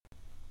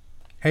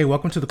Hey,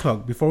 welcome to The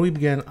Cloak. Before we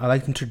begin, I'd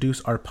like to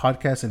introduce our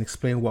podcast and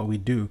explain what we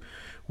do.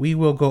 We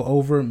will go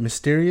over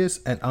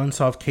mysterious and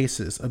unsolved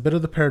cases, a bit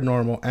of the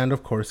paranormal, and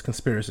of course,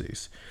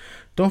 conspiracies.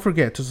 Don't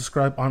forget to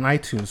subscribe on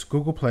iTunes,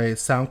 Google Play,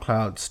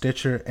 SoundCloud,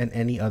 Stitcher, and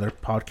any other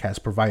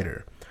podcast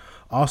provider.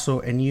 Also,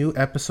 a new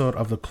episode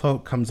of The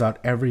Cloak comes out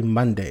every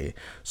Monday,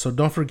 so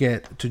don't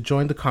forget to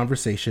join the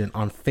conversation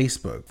on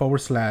Facebook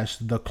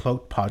 /The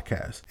Cloaked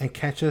Podcast and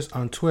catch us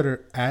on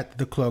Twitter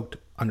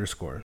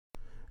 @TheCloaked_.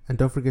 And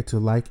don't forget to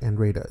like and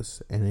rate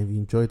us. And if you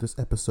enjoyed this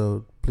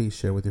episode, please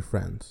share with your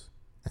friends.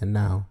 And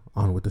now,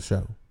 on with the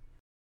show.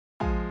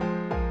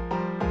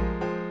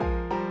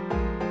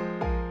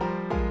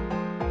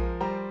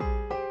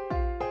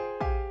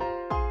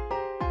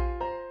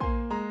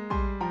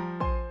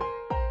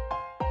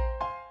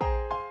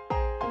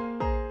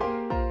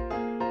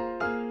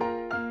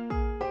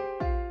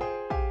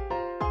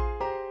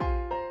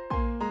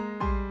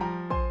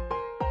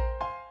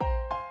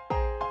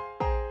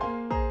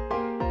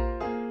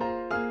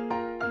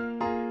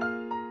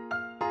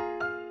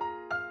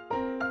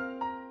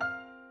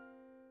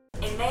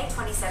 In May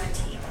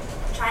 2017,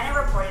 China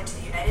reported to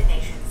the United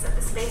Nations that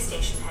the space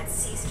station had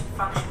ceased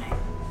functioning.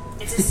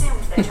 It's assumed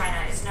that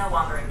China is no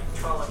longer in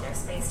control of their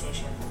space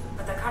station,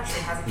 but the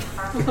country hasn't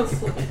confirmed this.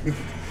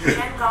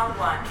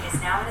 Tiangong-1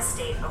 is now in a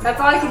state of...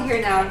 That's all I can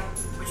hear now.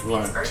 Which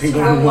means Earth's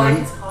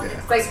Tiangong-1 is pulling it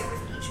It's closer like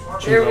with each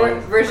orbit. their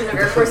version of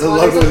Air Force The One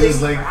or logo something.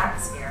 is like...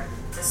 Atmosphere,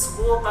 the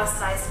school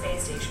bus-sized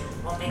space station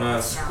will make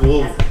this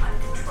school. known as an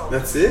uncontrolled...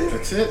 That's it?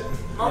 That's it?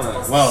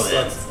 Multiple Well,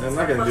 stations I'm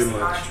not gonna are do closely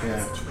much. monitoring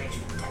the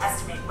situation to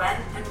estimate when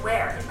and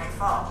where it might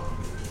fall.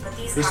 But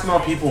these They're small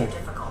calculations people. are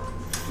difficult.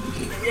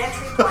 The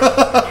re-entry point has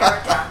been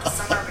narrowed down to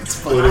somewhere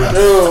between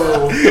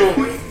No,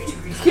 43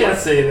 degrees Can't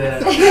say that.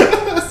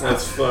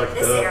 that's fucked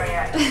This up.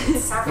 area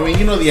includes I several... mean,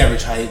 you know the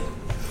average height.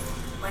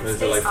 When Is it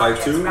space like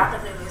objects 5'2"?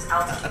 rapidly lose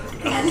altitude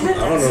and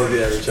I don't know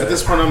the average At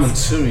this height. point, I'm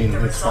assuming the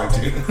it's resulting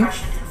 5'2".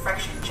 compression and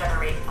friction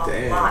generate a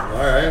Damn, lot of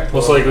alright.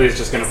 Most likely it's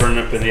just going to burn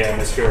up in the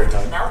atmosphere and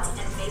not melt and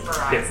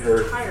vaporize hit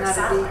Earth. entire Not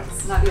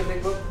satellites. be a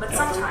big book. But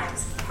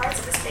sometimes, parts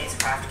of the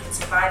spacecraft can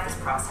survive this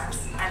process,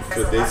 and there's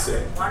what a they less say.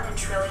 than 1 in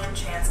trillion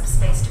chance of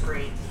space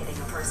debris hitting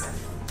a person.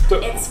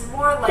 It's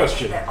more likely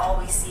Question. that all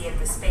we see of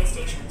the space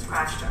stations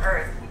crash to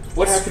Earth.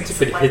 What is happens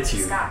streaks if it of light hits in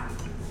the you? sky.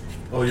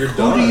 Oh, you're Who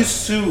done. do you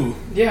sue?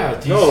 Yeah,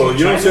 do you No, sue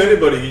you don't China? sue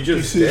anybody. You You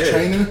just sue dead.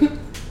 China?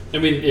 I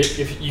mean,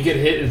 if you get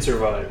hit and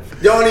survive.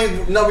 No,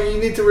 but you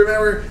need to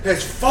remember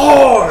it's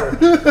 4.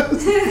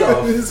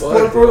 It's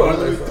 4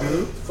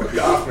 Fuck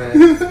off,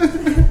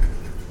 man.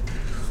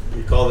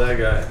 You call that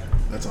guy.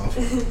 That's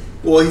awful.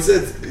 Well, he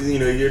said,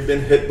 you've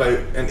been hit by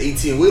an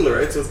 18-wheeler,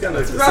 right? So it's kind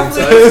of like the same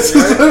roughly-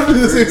 size, right?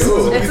 Pretty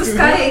cool. It's a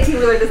Sky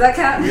 18-wheeler. Does that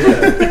count?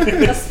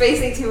 Yeah. A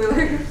space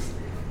 18-wheeler.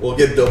 We'll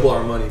get double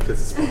our money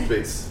because it's from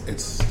space.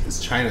 It's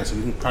China, so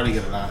we can probably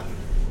get a lot.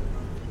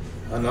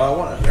 No, I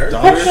want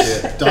American Dollars?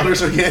 shit.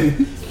 Dollars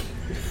again.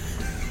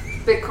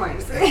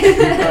 Bitcoins.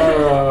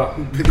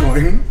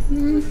 Bitcoin.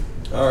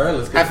 All right,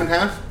 let's go. Half and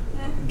half?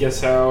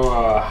 Guess how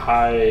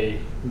high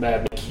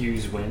Matt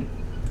McHughes went?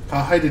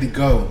 How high did he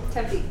go?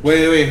 10 feet.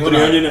 Wait, hold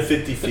on.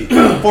 350 feet.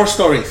 4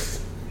 stories.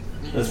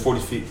 That's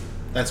 40 feet.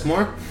 That's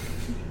more?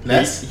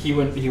 Less? He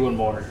went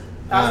more.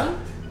 1,000?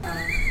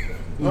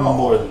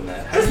 More than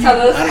that. Just tell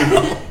us. I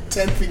don't know.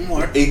 10 feet more.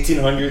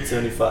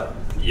 1,875.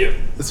 Yep.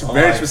 That's Oh,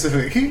 very I-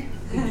 specific.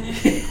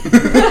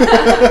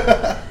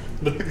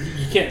 But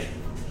you can't.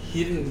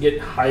 He didn't get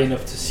high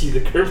enough to see the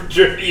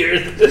curvature of the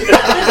Earth. It's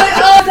like,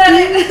 oh, is that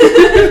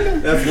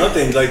it? That's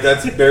nothing. Like,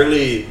 that's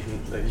barely...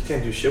 Like, you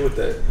can't do shit with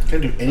that.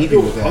 Can't do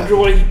anything with I wonder that.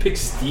 why he picked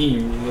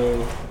steam,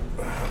 though.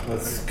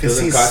 Because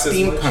Doesn't he's cost as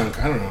much. steampunk.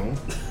 I don't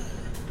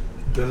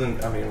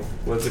know.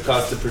 What's it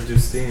cost to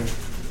produce steam?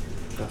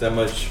 Not that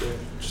much.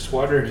 Just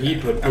water and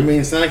heat, but I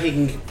mean, it's not like he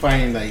can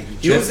find like He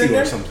jet was in fuel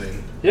or there?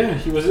 something. yeah,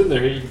 he was in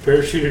there. He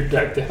parachuted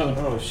back down.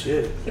 Oh,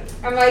 shit.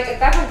 I'm like, at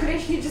that point, couldn't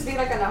he just be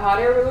like on a hot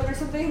air balloon or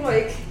something?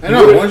 Like, I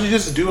know. Why don't you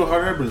just do a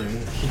hot air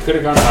balloon? He could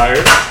have gone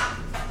higher,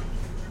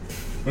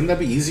 Wouldn't that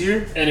be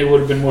easier? and it would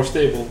have been more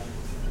stable.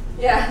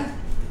 yeah.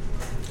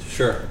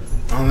 Sure.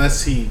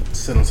 Unless he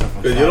set himself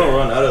on fire. Because you don't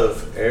run out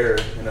of air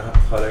in a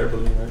hot air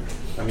balloon, right?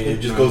 I mean, it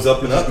just goes up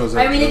and It just up. goes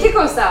I mean, it could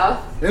go south.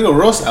 It'll go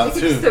real It south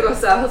could too. still go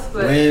south,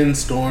 but Wind,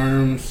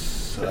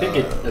 storms. I think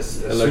as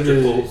soon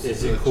electric poles.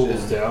 as it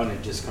cools down,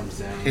 it just comes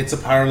down. hits a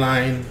power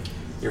line.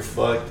 You're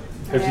fucked.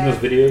 Have you seen Yeah.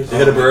 those videos? You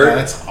hit a my bird? God,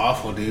 that's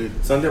awful, dude.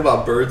 Something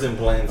about birds and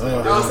planes. Ugh.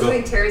 They oh, just go-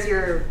 something tears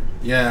your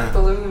Yeah.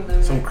 balloon.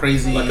 And Some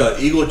crazy. like an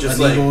eagle just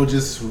an like eagle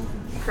just.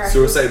 crashes.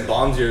 suicide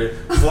bombs your.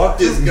 Fuck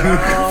this guy.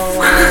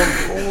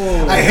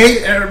 I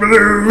hate air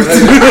balloons.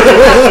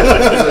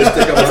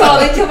 That's all.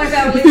 They killed my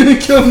family. They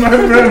killed my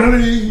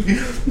family.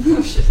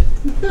 Oh, shit.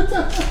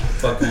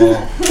 Fuck them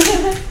all.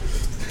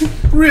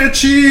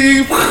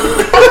 Richie.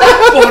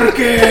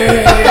 Porque.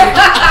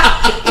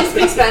 He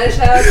speaks Spanish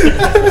now.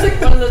 It's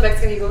like one of the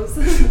Mexican eagles.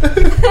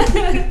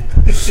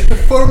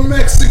 For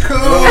Mexico.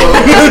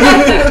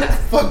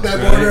 Fuck that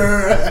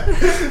border.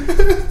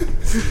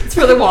 It's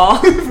for the wall.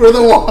 For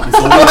the wall.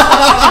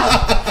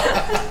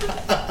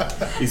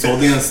 He's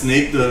holding a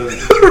snake.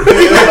 This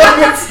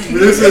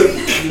is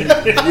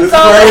for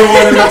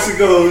everyone in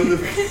Mexico.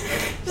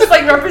 Just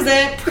like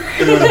represent.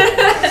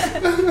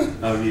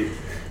 Oh, yeah.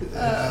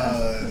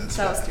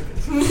 That was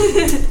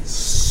stupid.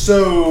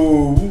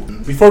 So,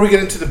 before we get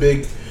into the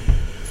big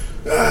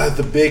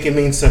and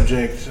main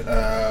subject,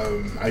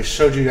 I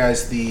showed you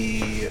guys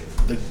the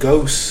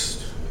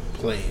ghost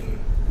plane.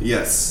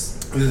 Yes.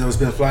 That has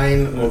been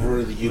flying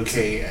over the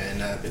UK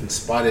and been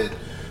spotted.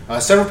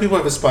 Several people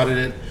have spotted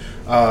it.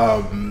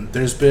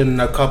 There's been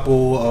a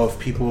couple of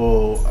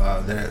people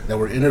that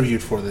were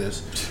interviewed for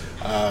this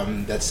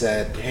that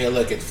said, "Hey,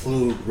 look, it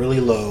flew really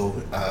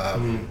low."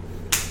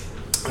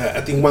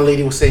 I think one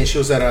lady was saying she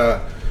was at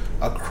a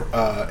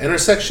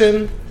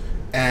intersection,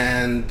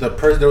 and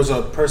there was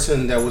a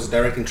person that was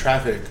directing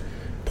traffic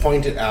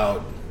pointed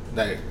out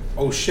that,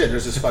 "Oh shit,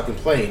 there's this fucking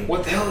plane.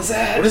 What the hell is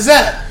that? What is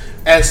that?"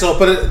 And so,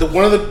 but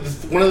one of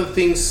the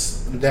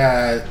things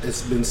that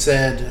has been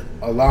said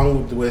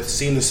along with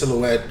seeing the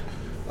silhouette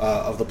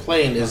of the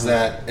plane is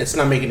that it's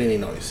not making any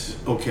noise.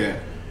 Okay.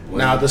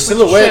 Now the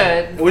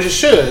silhouette, which it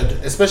should,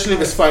 especially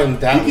if it's flying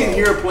that low. You can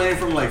hear a plane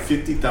from like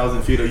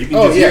 50,000 feet, or you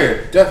can just yeah, hear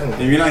it.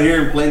 Definitely. If you're not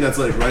hearing a plane that's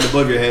like right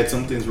above your head,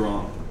 something's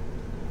wrong.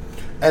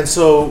 And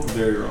so,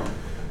 very wrong.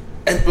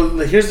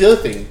 But here's the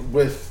other thing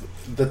with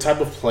the type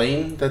of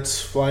plane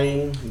that's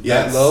flying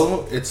that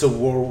low. It's a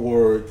World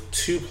War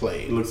II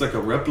plane. It looks like a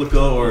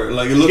replica, or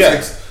like it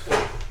looks like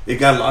it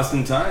got lost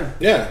in time.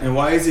 Yeah. And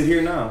why is it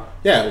here now?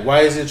 Yeah. Why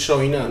is it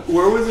showing up?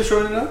 Where was it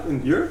showing up?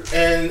 In Europe?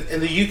 And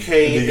in the UK,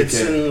 it's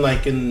in I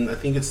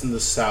think it's in the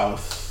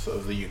south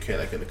of the UK,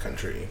 like in the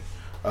country,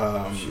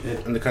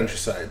 in the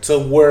countryside. So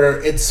where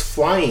it's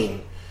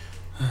flying,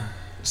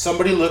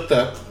 somebody looked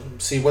up,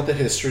 see what the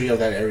history of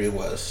that area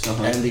was,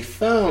 and they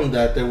found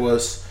that there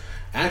was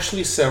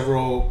actually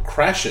several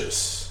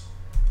crashes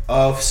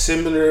of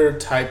similar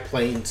type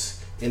planes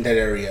in that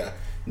area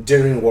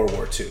during World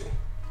War II.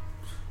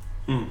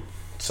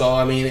 So,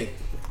 I mean,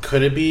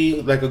 could it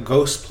be like a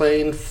ghost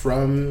plane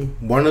from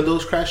one of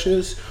those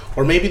crashes?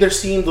 Or maybe they're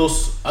seeing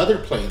those other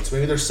planes.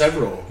 Maybe there's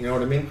several. You know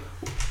what I mean?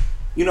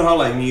 You know how,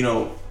 like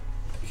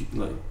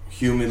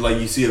human, like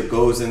you see a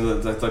ghost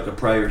and that's like a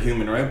prior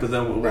human, right? But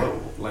then,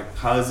 like,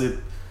 how is it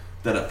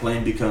that a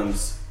plane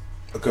becomes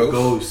a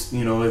ghost?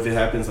 You know, if it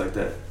happens like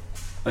that.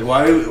 Like,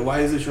 why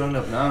is it showing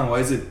up now? Why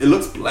is it? It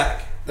looks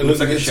black. It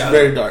looks like a shadow.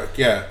 Very dark.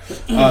 Yeah.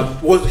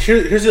 Well,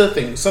 here's the other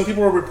thing. Some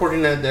people are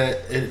reporting that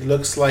it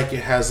looks like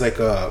it has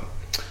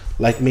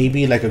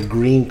maybe a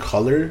green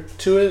color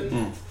to it,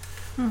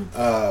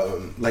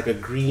 like a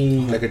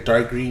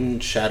dark green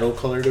shadow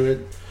color to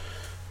it.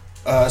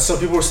 Some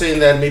people were saying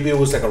that maybe it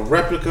was like a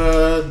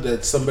replica,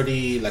 that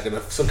somebody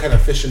some kind of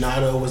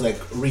aficionado was like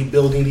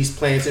rebuilding these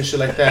planes and shit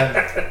like that.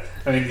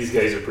 I think these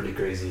guys are pretty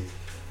crazy.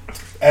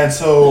 And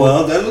so,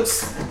 well, that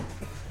looks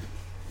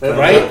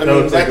right. I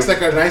mean, that's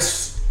like a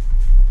nice.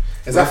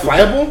 Is that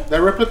flyable?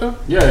 That replica?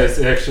 Yeah, it's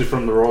actually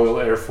from the Royal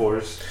Air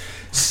Force.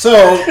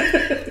 So,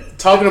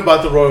 talking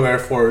about the Royal Air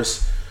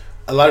Force,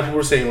 a lot of people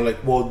were saying like,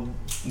 well,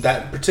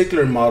 that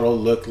particular model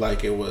looked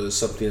like it was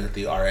something that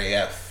the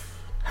RAF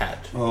had.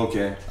 Oh,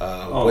 okay.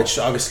 Which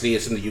obviously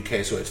is in the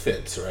UK, so it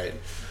fits, right?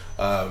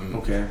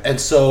 Okay. And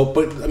so,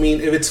 but I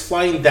mean, if it's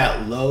flying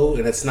that low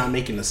and it's not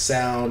making a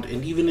sound,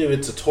 and even if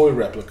it's a toy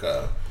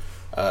replica,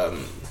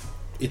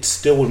 it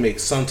still would make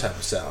some type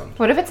of sound.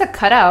 What if it's a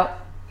cutout?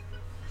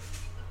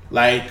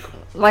 Like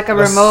a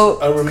remote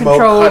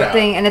control cutout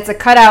thing, and it's a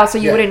cutout, so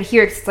you wouldn't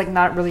hear it 'cause it's like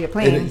not really a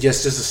plane.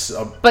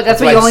 But that's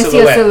why you only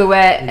see a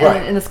silhouette,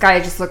 and in the sky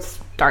it just looks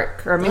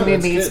dark, or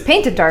maybe it's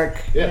painted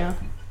dark. Yeah. You know?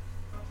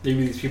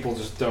 Maybe these people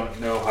just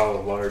don't know how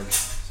large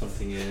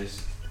something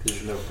is.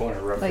 There's no point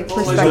of reference.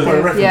 Like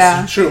perspective.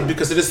 Yeah. True,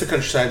 because it is the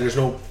countryside. There's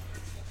no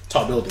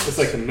tall buildings. It's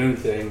like the moon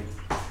thing.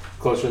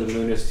 Closer the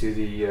moon is to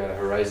the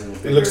horizon.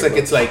 It looks like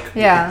it's like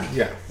you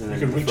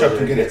can reach up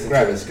and get it,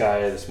 grab the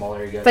sky. The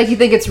smaller you get, it's like you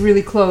think it's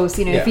really close.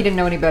 You know, if you didn't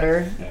know any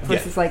better,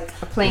 versus like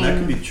a plane that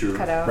could be true.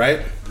 cutout,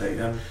 right?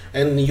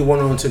 And you won't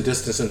know into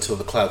distance until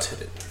the clouds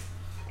hit it.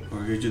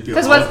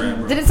 Because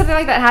didn't something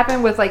like that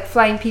happen with like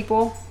flying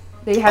people?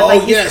 They had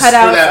these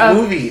cutouts for that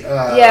movie.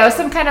 It was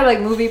some kind of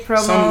like movie promo.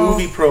 Some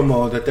movie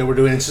promo that they were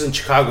doing. It's in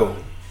Chicago.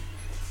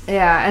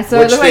 Yeah, and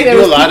so it looked like there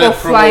was people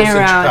flying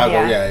around.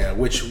 Chicago,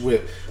 which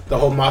with the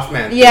whole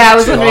Mothman. Yeah, I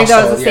was wondering if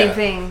that was the same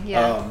thing.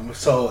 Yeah.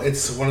 So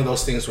it's one of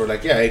those things where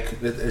like,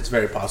 it's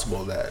very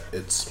possible that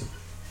it's.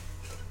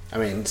 I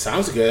mean, it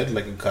sounds good,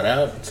 like a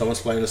cutout. Someone's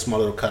flying a small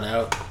little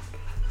cutout.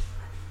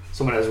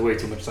 Someone has way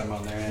too much time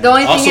on there. The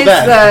only thing is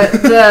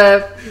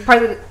the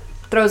part that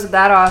throws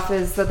that off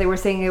is that they were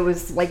saying it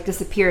was like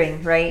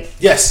disappearing, right?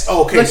 Yes.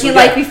 Oh, okay. Looking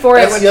like before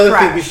it would crash. That's the other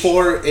thing.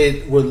 Before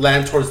it would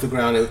land towards the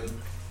ground,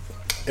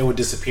 it would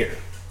disappear.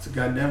 It's a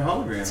goddamn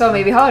hologram. So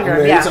maybe hologram.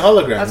 Maybe it's a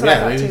hologram. That's what I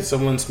thought maybe too.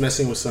 Someone's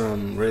messing with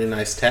some really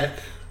nice tech.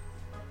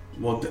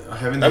 Well,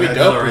 haven't that'd be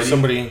dope if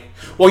somebody.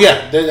 Well,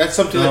 yeah, that's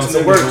something that's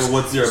in the works.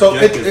 What's your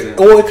objective? It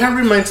kind of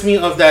reminds me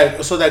of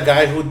that. So that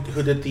guy who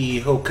did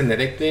the whole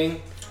kinetic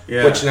thing,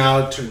 which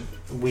now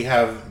we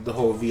have the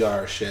whole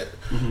VR shit,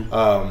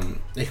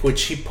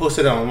 which he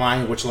posted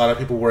online, which a lot of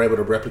people were able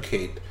to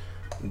replicate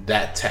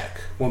that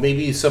tech. Well,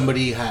 maybe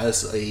somebody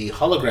has a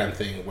hologram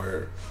thing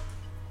where,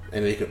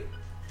 and they could,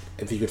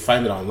 if you could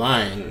find it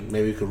online,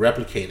 maybe you could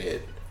replicate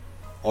it.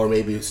 Or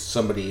maybe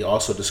somebody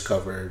also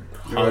discovered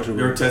how to...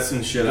 They were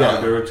testing shit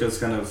out. They were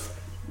just kind of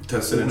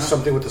testing it out.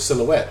 Something with the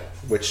silhouette,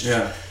 which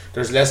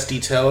there's less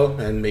detail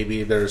and maybe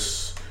it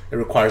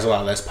requires a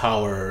lot less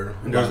power.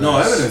 And there's no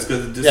evidence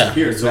because it disappeared.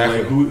 Yeah,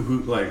 exactly. So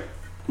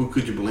who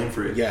could you blame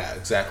for it? Yeah,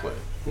 exactly.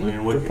 I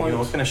mean, what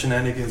kind of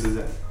shenanigans is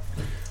that?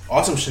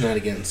 Awesome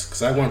shenanigans,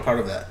 because I want part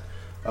of that.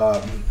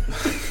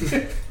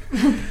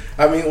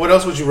 I mean, what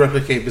else would you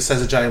replicate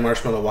besides a giant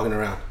marshmallow walking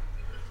around?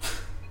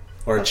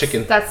 Or a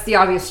chicken. That's the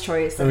obvious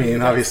choice. I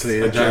mean, obviously,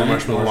 a giant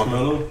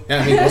marshmallow.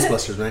 Yeah, I mean,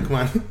 Ghostbusters, man. Come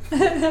on.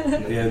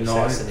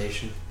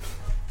 Assassination.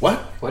 What?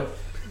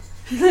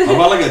 How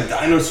about like a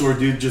dinosaur,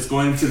 dude, just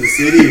going into the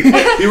city?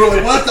 You were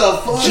like, what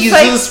the fuck?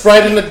 Jesus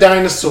riding a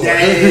dinosaur.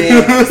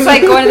 It's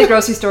like going to the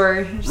grocery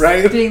store.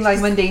 Right? Doing like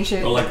mundane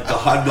shit. Or like the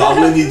hot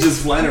goblin, he's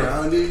just flying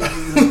around, dude.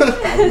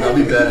 That'd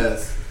be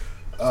badass.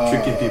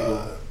 Tricking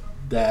people.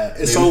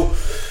 So,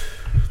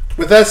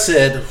 with that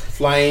said,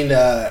 flying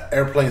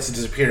airplanes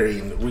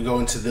disappearing, we go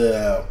into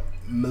the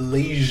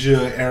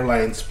Malaysia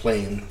Airlines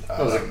plane.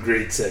 That was a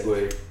great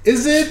segue.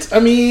 Is it? I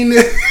mean,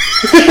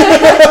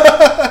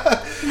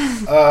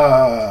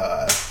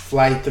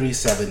 Flight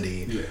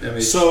 370. Yeah,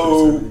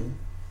 so,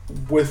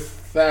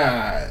 with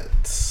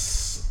that,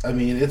 I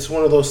mean, it's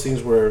one of those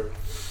things where,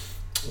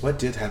 what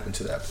did happen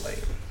to that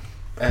plane?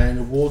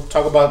 And we'll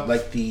talk about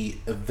like the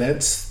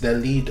events that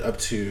lead up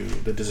to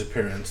the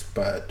disappearance,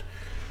 but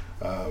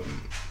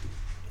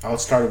I'll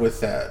start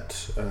with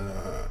that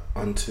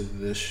onto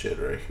this shit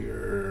right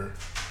here.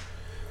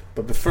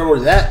 But before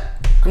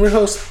that, I'm your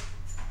host.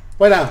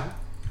 Why now?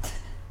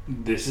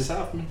 This is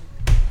Hoffman.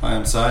 Hi,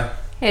 I'm Sai.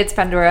 Hey, it's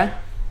Pandora.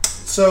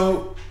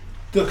 So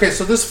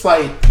this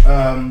flight,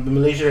 the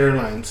Malaysia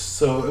Airlines.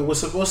 So it was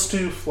supposed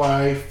to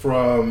fly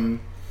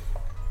from.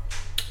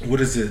 What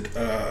is it?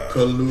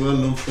 Kuala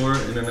Lumpur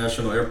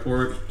International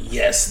Airport.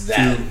 Yes,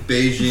 that. To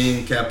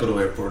Beijing Capital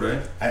Airport,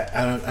 right?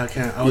 I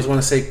can't. I always want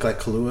to say like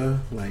Kahlua,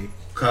 like.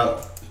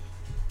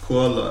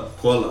 Kuala,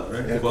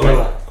 right? Yeah,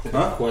 Kuala.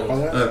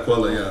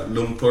 Kuala, yeah.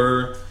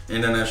 Lumpur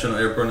International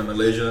Airport in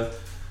Malaysia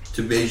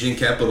to Beijing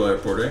Capital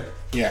Airport, right?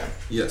 Yeah.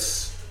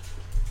 Yes.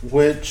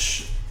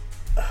 Which,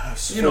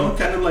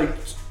 kind of like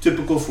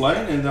typical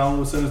flight, and all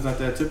of a sudden it's not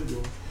that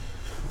typical.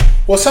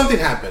 Well, something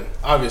happened,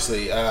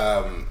 obviously.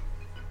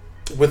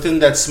 Within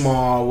that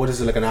small,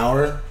 like an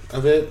hour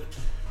of it,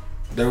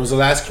 there was a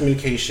last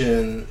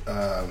communication,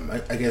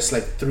 I guess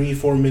like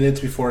 3-4 minutes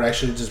before it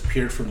actually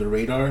disappeared from the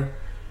radar.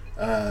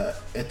 I'm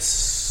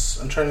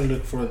trying to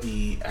look for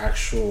the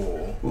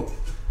actual... Well,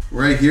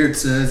 right here it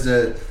says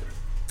that,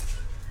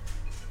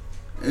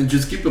 and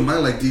just keep in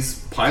mind, like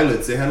these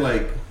pilots, they had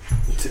like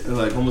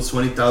almost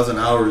 20,000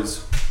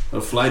 hours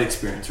of flight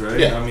experience, right?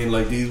 Yeah. I mean,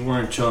 like these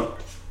weren't chump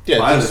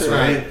pilots,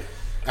 right?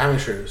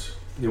 Amateurs.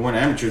 They weren't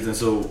amateurs, and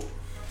so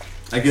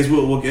I guess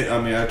we'll get. I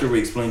mean, after we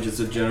explain just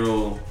the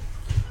general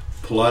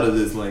plot of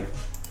this, like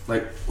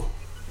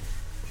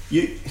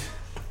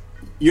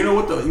you know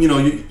what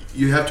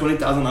you have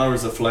 20,000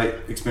 hours of flight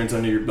experience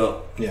under your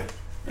belt. Yeah.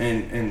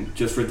 And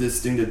just for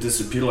this thing to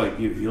disappear, like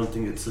you don't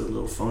think it's a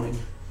little phony?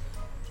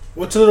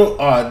 Well, it's a little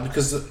odd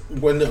because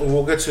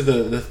we'll get to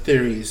the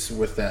theories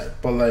with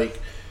that, but like,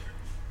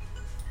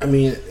 I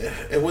mean,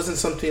 it wasn't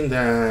something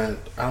that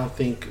I don't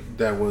think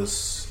it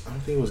was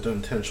done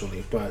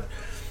intentionally, but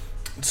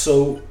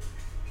so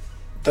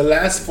the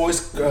last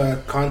voice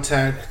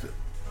contact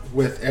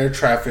with air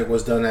traffic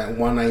was done at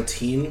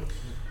 1:19.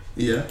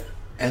 Yeah.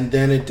 And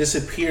then it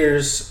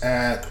disappears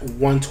at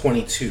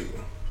 1:22.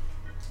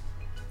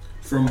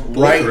 From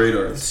both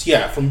radars.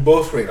 Yeah, from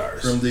both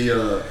radars. From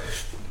the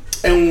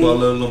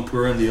Kuala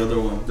Lumpur and the other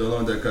one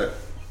that got,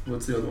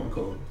 what's the other one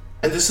called?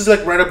 And this is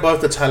like right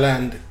above the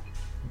Thailand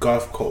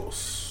Gulf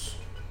Coast,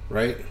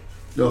 right?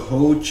 The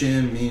Ho Chi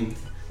Minh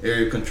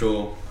Area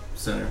Control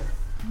Center.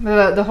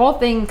 The whole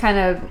thing kind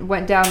of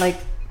went down like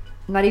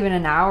not even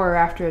an hour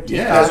after it took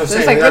off. So it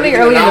was like really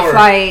early in the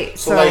flight.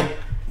 So like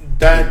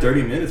that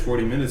 30 minutes,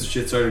 40 minutes,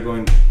 shit started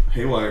going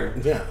haywire.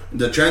 Yeah.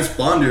 The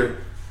transponder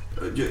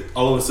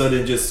all of a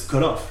sudden just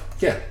cut off.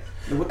 Yeah.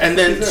 And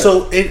then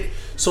so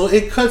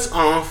it cuts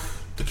off.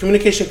 The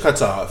communication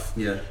cuts off.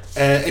 Yeah.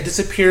 And it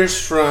disappears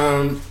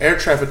from air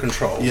traffic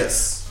control.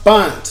 Yes.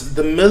 But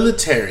the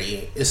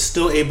military is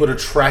still able to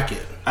track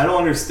it. I don't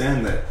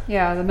understand that.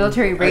 Yeah, the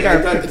military radar.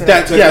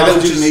 That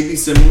technology may be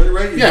similar,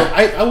 right? Yeah,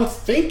 I would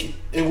think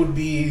it would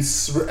be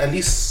at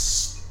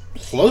least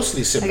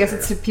closely similar. I guess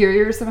it's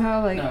superior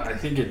somehow. Like no, I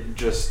think it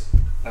just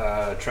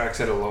tracks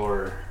at a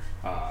lower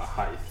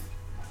height.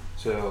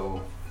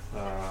 So.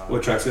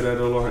 What tracks it at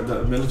a lower?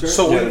 The military?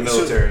 The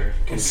military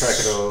can track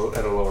it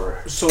at a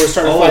lower. So it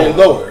started flying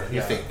lower,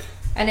 you think?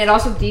 And it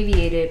also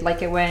deviated,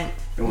 like it went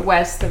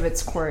west of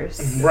its course.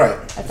 Right.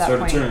 At that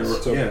point.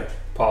 So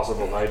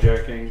possible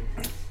hijacking.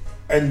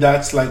 And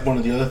that's like one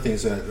of the other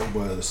things that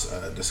was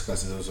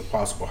discussed. It was a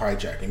possible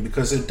hijacking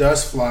because it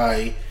does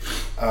fly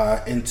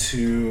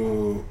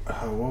into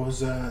what was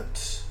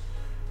that?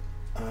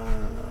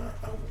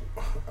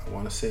 I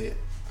want to say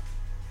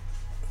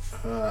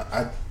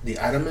the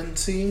Andaman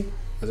Sea.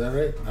 Is that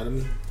right?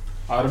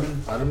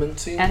 Andaman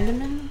Sea.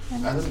 Andaman.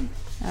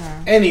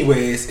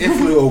 Anyways, it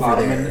flew over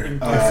there.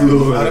 I don't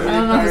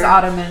know if it's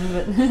Ottoman,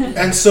 but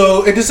and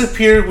so it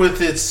disappeared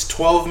with its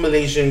 12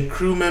 Malaysian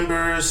crew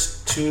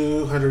members,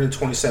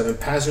 227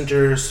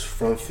 passengers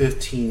from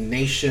 15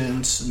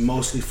 nations,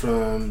 mostly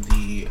from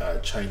the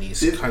Chinese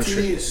 15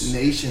 countries.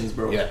 nations,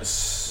 bro.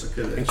 Yes,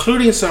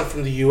 including some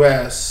from the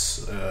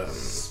U.S.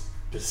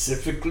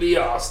 Specifically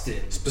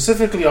Austin,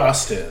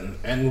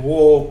 and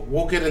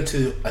we'll get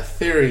into a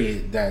theory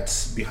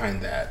that's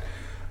behind that.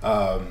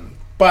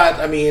 But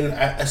I mean,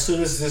 as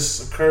soon as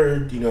this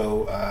occurred,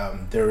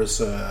 there was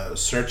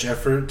search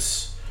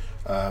efforts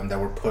that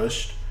were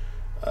pushed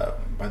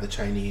by the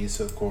Chinese,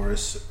 of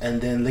course,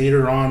 and then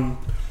later on,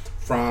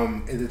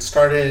 it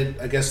started.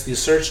 I guess the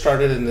search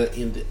started in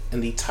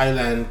the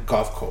Thailand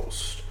Gulf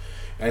Coast,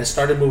 and it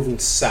started moving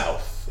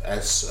south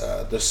as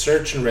the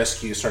search and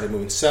rescue started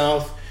moving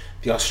south.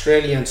 The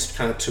Australians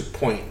kind of took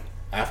point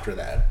after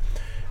that.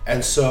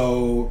 And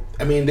so,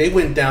 I mean, they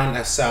went down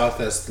as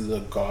south as the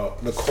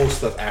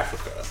coast of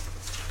Africa.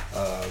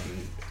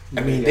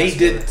 I mean, they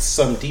did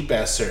some deep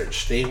ass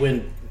search. They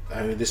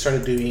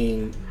started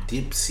doing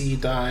deep sea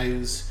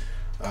dives.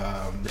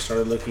 They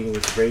started looking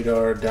with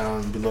radar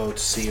down below to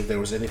see if there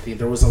was anything.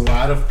 There was a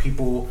lot of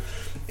people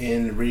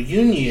in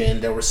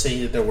Reunion that were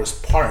saying that there was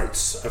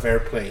parts of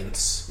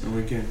airplanes.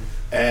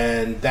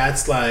 And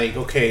that's like,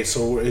 okay,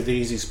 so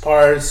these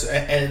parts,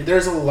 and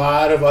there's a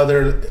lot of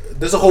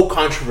there's a whole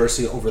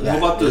controversy over that.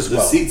 What about the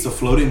seats, the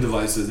floating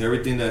devices,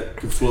 everything that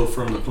could float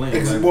from the plane?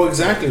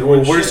 Exactly.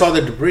 Where's all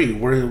the debris?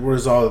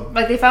 Where's all?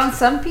 Like they found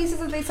some pieces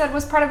that they said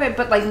was part of it,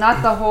 but like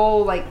not the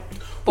whole like.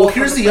 Well,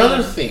 here's the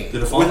other thing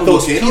with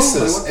those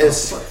pieces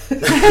is.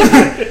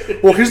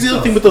 Well, here's the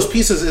other thing with those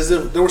pieces is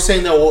that they were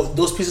saying that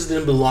those pieces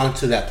didn't belong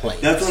to that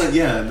plane. That's what,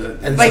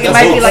 and like it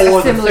might be like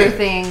a similar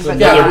thing, but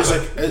it was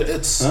like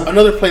it's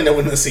another plane that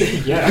went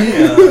missing.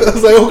 I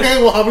was like,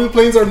 okay, well, how many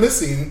planes are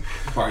missing?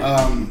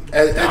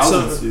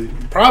 Thousands,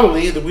 dude.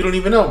 Probably that we don't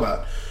even know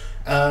about.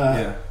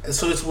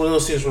 So it's one of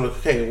those things where like,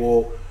 okay,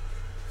 well,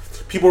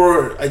 people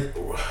were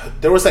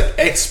there was like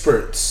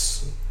experts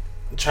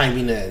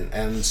chiming in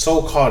and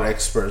so-called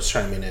experts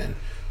chiming in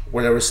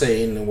where they were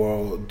saying,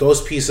 well,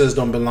 those pieces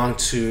don't belong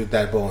to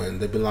that Boeing,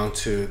 they belong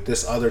to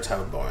this other type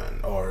of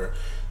Boeing, or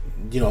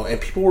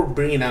and people were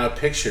bringing out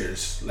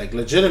pictures, like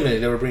legitimately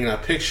they were bringing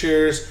out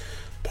pictures,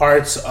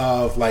 parts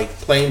of like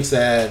planes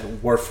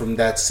that were from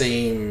that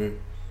same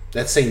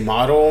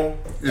model.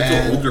 It's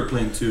an older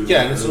plane too.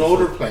 Yeah, and it's an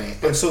older plane.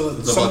 And so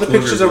some of the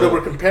pictures that they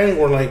were comparing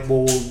were like,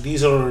 well,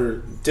 these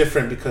are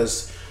different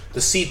because the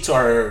seats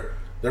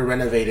they're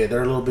renovated.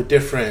 They're a little bit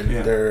different.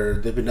 Yeah.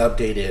 They've been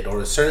updated,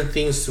 or certain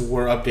things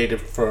were updated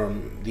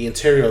from the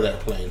interior of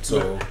that plane.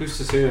 So who's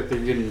to say that they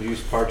didn't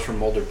use parts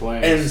from older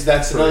planes? And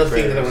that's another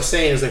thing that I was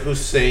saying is like, who's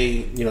to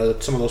say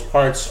that some of those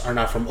parts are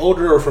not from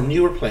older or from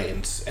newer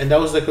planes? And that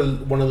was like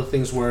one of the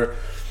things where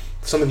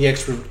some of the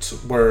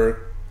experts were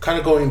kind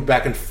of going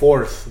back and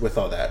forth with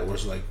all that. It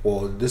was like,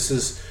 well, this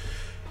is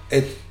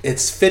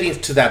it's fitting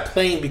to that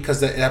plane because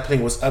that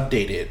plane was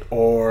updated,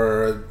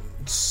 or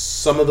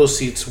some of those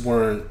seats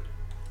weren't.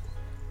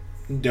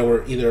 They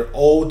were either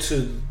old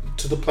to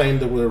the plane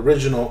that were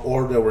original,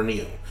 or they were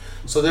new.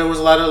 So there was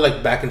a lot of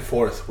like back and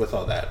forth with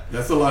all that.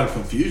 That's a lot of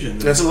confusion.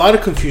 There's a lot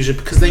of confusion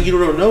because then you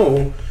don't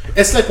know.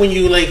 It's like when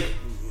you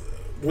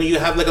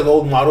have like an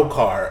old model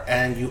car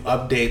and you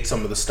update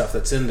some of the stuff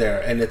that's in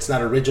there, and it's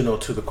not original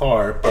to the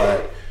car,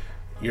 but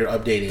you're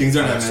updating. Things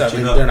are not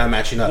matching up. They're not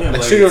matching up.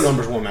 Like serial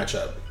numbers won't match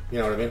up. You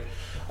know what I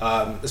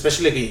mean?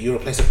 Especially like you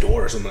replace a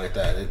door or something like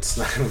that. It's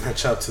not going to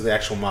match up to the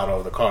actual model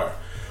of the car.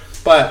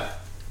 But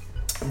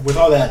with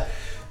all that,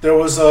 there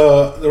was a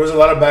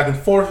lot of back and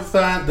forth with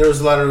that. There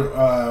was a lot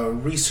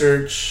of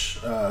research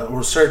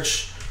or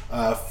search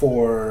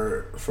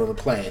for the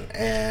plane,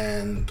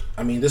 and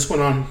I mean this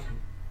went on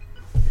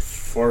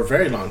for a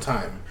very long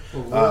time.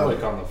 Well, we're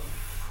like on the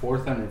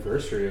 4th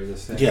anniversary of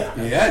this thing.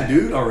 Yeah,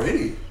 dude,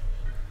 already.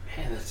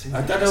 Man, that's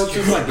I thought that was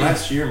just like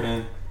last year,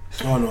 man.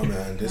 Oh no,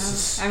 man, this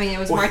is. I mean, it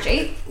was March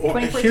 8th,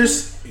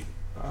 2014.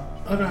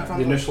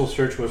 The initial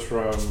search was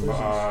from the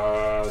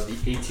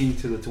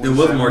 18th to the 27th. It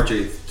was March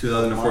 8th,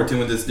 2014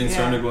 when this thing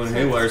started going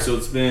haywire. So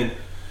it's been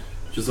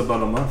just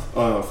about a month,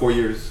 4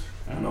 years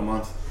and a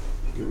month,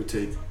 give or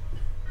take.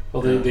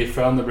 Well, they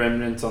found the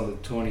remnants on the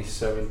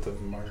 27th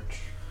of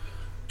March.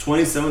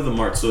 27th of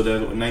March, so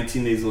that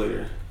 19 days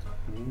later.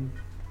 Mm-hmm.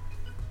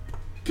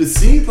 But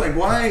see, like,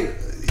 why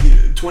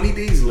 20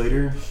 days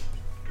later,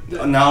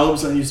 now all of a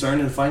sudden you're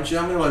starting to find shit?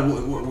 I mean, like,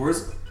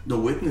 where's the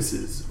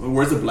witnesses?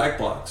 Where's the black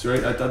box,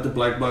 right? I thought the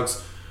black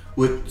box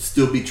would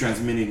still be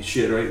transmitting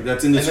shit, right?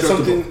 That's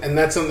indestructible. And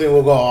that's something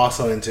we'll go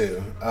also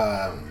into.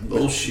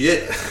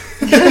 Bullshit.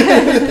 No,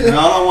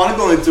 I don't want to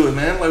go into it,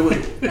 man.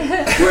 Like,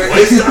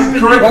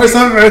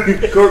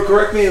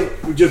 correct me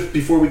just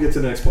before we get to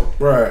the next point.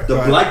 Right. The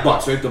black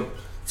box, right?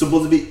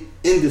 Supposed to be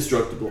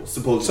indestructible,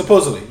 supposedly.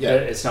 Supposedly, yeah.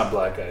 It's not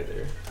black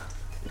either.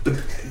 But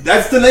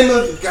that's the name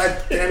of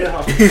God damn it.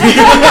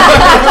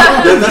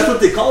 That's what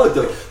they call it,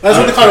 though. That's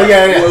what they call it.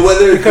 Yeah.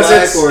 Whether it's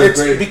black or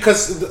it's gray.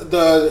 because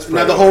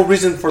the whole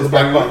reason for the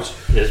black box.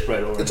 It's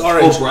bright orange. It's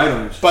orange. Oh, bright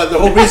orange. But the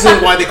whole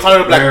reason why they call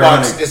it a black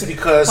box is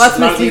because What's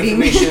none of the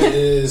misleading?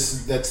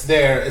 information that's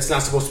there. It's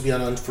not supposed to be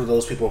on for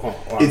those people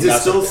home. Is it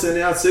still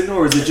sending out signal,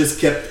 or is it just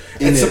kept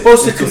in It's it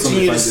supposed to until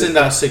somebody continue to finds send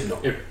out signal.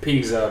 It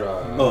peaks out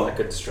like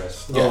a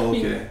distress. Yeah. Oh,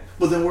 okay.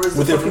 Well, then where's the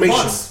With fucking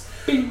information. box?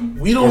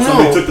 We don't Or know.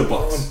 somebody took the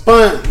box.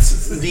 But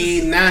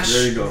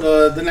There you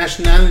go. the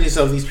nationalities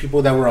of these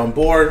people that were on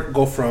board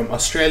go from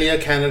Australia,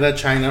 Canada,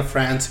 China,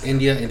 France,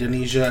 India,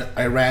 Indonesia,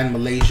 Iran,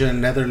 Malaysia,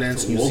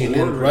 Netherlands, New World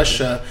Zealand, War,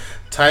 Russia,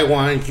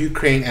 Taiwan,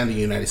 Ukraine, and the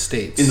United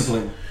States. In the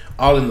plane.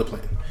 All in the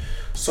plane.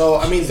 So,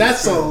 I mean,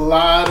 that's a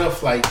lot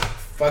of, like,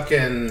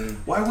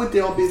 fucking Why would they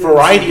all be there?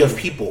 variety of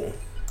people.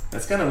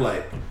 That's kind of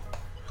like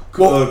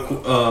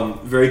Well,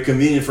 very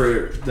convenient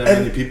for that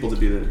many people to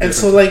be there. and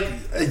so, like,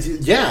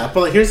 yeah,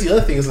 but like, here's the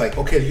other thing: is like,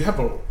 okay, you have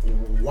a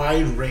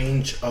wide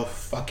range of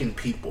fucking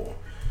people,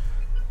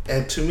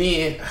 and to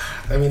me,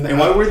 I mean, and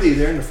why were they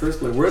there in the first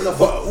place? Where the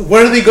fuck?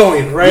 where are they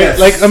going? Right? Yes.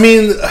 Like, I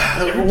mean,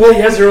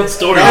 Everybody has their own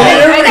story.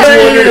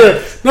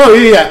 No,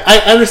 yeah, I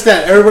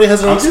understand. Everybody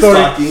has their own I'm just story,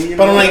 talking,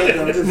 but I'm I'm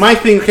like, just- my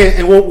thing, okay,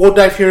 and we'll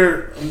dive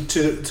here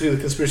to the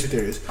conspiracy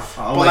theories.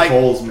 I don't But, like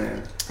holes,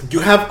 man. You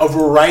have a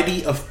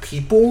variety of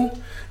people,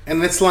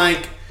 and it's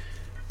like,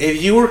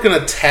 if you were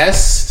gonna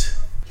test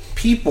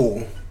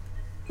people,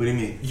 What do you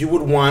mean? you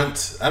would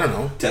want, I don't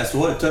know, Test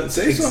what?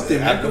 Say something,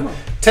 man. Come on.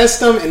 test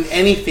them in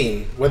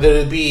anything, whether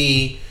it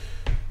be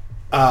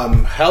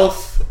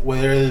health,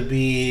 whether it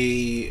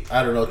be,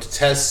 I don't know, to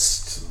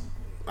test,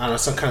 I don't know,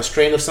 some kind of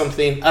strain of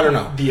something. I don't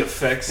know. The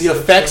effects. The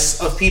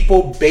effects of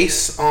people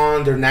based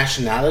on their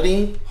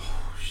nationality.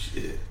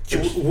 Shit.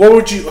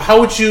 How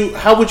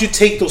would you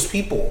take those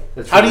people?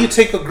 That's How do right. you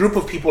take a group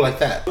of people like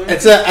that?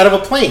 It's out of a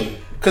plane,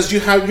 because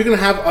you're gonna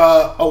have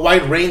a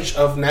wide range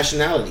of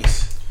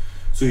nationalities.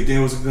 So you think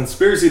it was a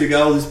conspiracy to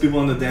get all these people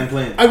on the damn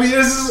plane? I mean,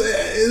 this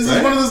is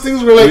Right? one of those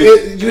things where, like,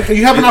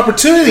 you have an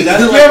opportunity. You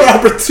That's have like- an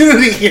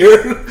opportunity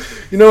here.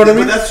 You know what I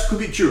mean? But that could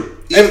be true.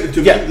 And-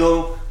 To yeah. me,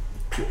 though,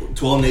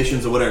 12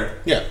 nations or whatever.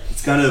 Yeah.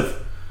 It's kind of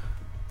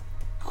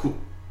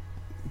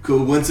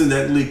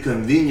coincidentally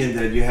convenient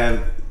that you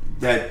have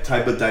that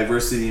type of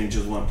diversity in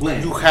just one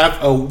plane. You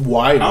have a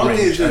wide I don't think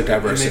range of it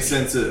diversity. makes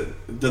sense.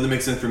 It doesn't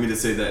make sense for me to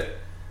say that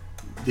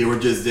they were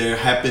just there,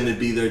 happened to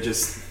be there,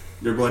 just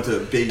they're going to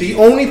Beijing. The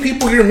only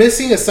people you're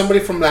missing is somebody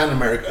from Latin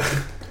America.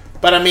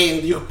 But I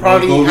mean, you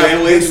probably go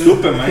have away,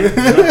 stupid, man.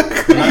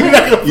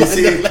 You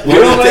see, We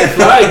don't like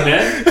flying,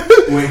 man.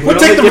 We don't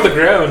take like hit the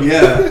ground.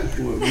 Yeah,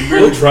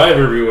 We'll drive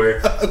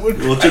everywhere.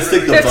 we'll just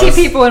take the 50 bus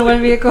people in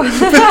one vehicle.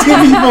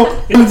 15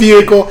 people in a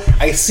vehicle.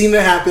 I've seen it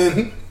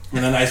happen.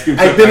 and an ice cream.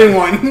 I've truck. been in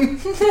one.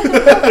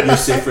 You're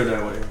safer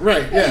that way.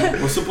 Right, yeah.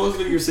 Well,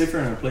 supposedly you're safer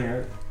in a plane,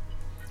 right?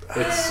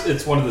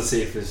 It's one of the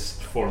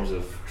safest forms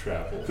of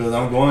travel. Because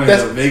I'm going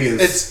That's- to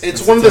Vegas.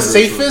 It's in one of the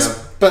September, so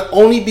safest, but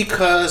only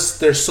because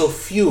there's so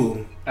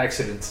few.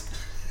 Accidents.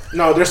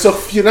 No, there's so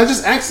few. Not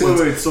just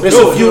accidents. Wait, so there's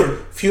no, so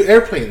few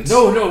airplanes.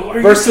 No, are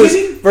you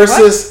kidding?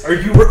 versus Are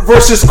you?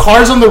 versus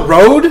cars on the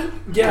road.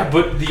 Yeah,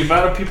 but the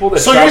amount of people that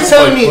So travel you're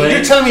telling by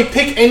me plane,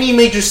 pick any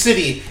major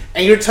city,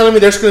 and you're telling me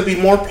there's going to be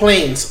more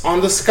planes on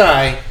the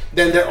sky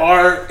than there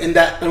are in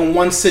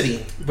one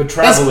city. but That's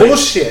traveling.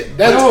 bullshit.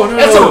 That's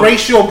No. a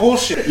ratio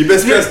bullshit. You've been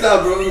stressed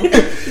out, bro.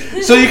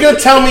 So you're gonna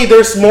tell me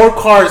there's more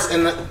cars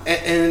in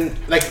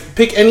like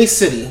pick any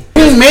city,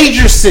 any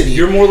major city.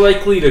 You're more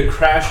likely to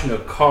crash in a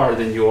car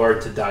than you are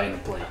to die in a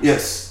plane.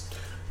 Yes.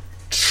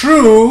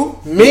 True,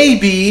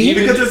 maybe.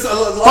 Even- Because there's a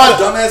lot of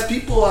dumbass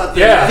people out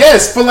there. Yeah.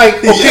 Yes, but like,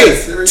 okay,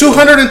 Yes, there is.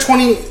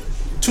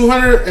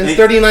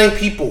 239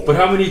 people. But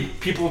how many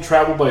people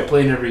travel by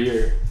plane every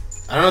year?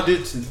 I don't know, do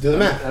the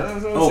math. I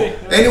don't know. Oh,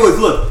 anyways,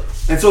 look.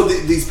 And so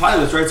these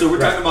pilots, right? So we're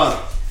talking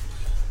about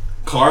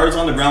cars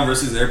on the ground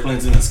versus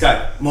airplanes in the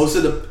sky. Most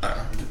of the,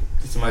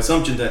 it's my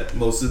assumption that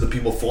most of the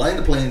people flying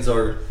the planes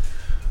are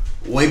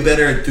way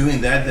better at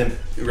doing that than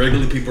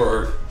regular people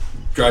are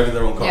driving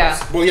their own cars.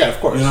 Yeah. Well, yeah, of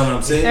course. You know what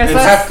I'm saying? There's And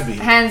have less to be.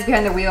 hands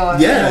behind the wheel.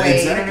 Yeah, in a way,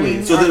 exactly. You know what I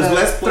mean? So Or there's the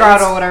less planes.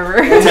 throttle, whatever.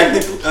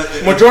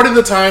 technically, Majority of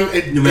the time,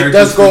 it Numerically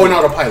does go speaking.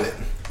 on autopilot.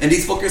 and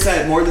these fuckers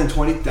had more than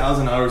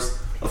 20,000 hours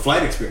of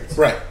flight experience.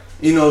 Right.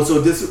 You know, so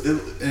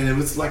and it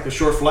was like a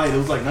short flight. It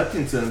was like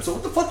nothing to them. So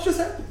what the fuck just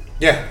happened?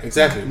 Yeah,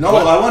 exactly. No,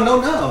 I want to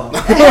know now.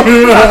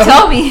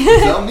 Tell me.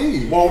 Tell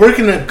me. Well, we're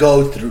gonna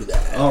go through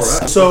that. All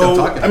right. So, I'm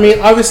talking I mean,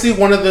 obviously,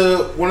 one of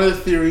the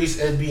theories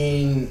as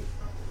being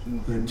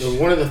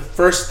one of the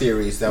first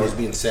theories that was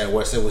being said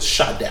was it was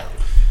shot down.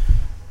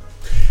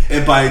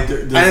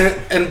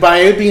 And by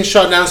it being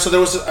shut down, so there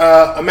was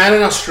a man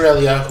in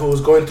Australia who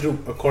was going through,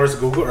 of course,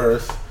 Google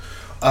Earth,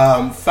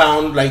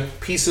 found like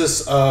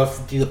pieces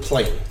of the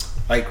plane,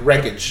 like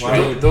wreckage. Wow.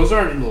 Right? Those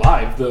aren't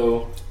live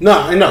though. No,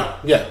 I know.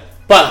 Yeah,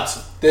 but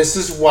this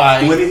is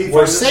why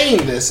we're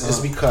saying this is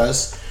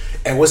because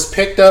it was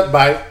picked up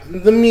by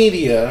the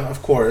media,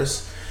 of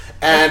course.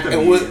 And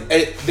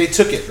they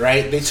took it,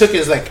 right? They took it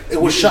as like, it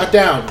was shot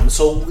down.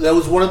 So that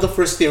was one of the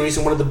first theories,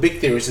 and one of the big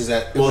theories is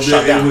that it was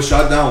shot down. It was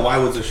shot down. Why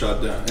was it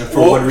shot down? And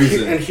for what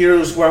reason? And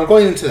here's where I'm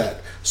going into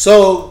that.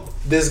 So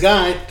this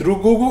guy, through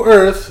Google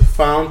Earth,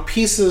 found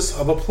pieces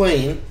of a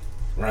plane,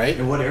 right?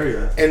 In what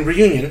area? In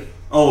Reunion.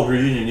 Oh,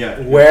 Reunion, yeah.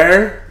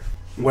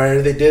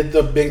 Where they did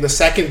the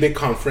second big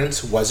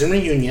conference was in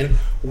Reunion,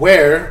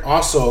 where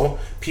also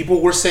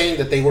people were saying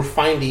that they were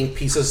finding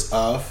pieces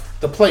of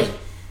the plane.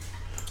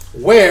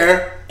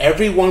 Where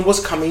everyone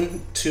was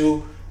coming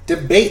to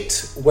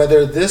debate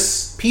whether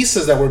this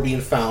pieces that were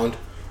being found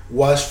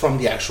was from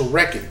the actual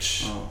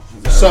wreckage.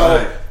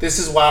 This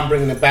is why I'm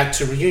bringing it back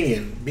to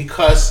Reunion,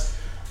 because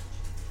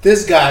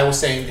this guy was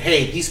saying,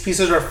 hey, these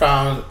pieces are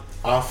found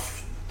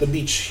off the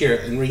beach here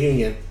in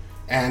Reunion,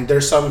 and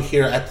there's some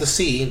here at the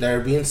sea that are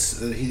being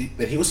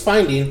that he was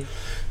finding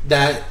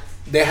that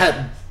they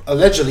had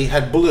allegedly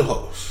had bullet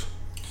holes,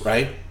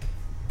 right?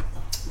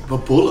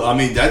 But bullet, I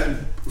mean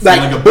that.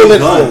 Like a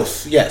bullet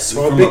holes, yes,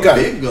 from a big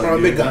gun, from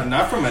a big gun,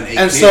 not from an AK.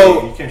 And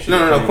so,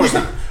 no, of course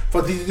not.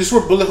 But these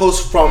were bullet holes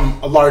from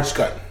a large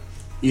gun.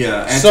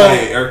 Yeah,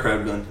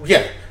 anti-aircraft gun.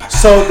 Yeah.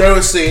 So they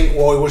were saying,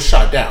 well, it was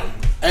shot down,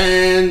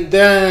 and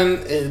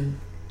then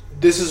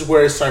this is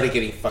where it started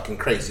getting fucking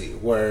crazy.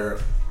 Where,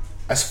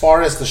 as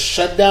far as the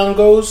shutdown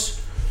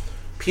goes,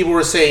 people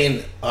were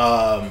saying.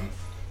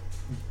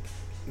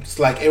 It's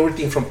like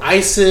everything from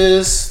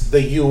ISIS,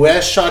 the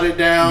U.S. shot it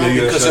down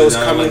because it was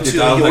coming to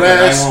the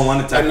U.S.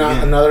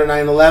 Another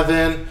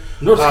 9/11.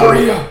 North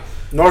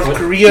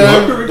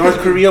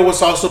Korea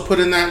was also put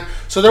in that.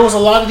 So there was a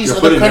lot of these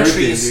other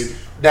countries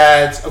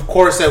that, of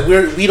course, that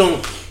we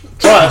don't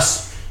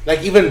trust.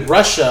 Like even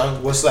Russia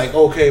was like,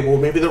 okay, well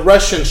maybe the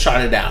Russians shot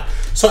it down.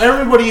 So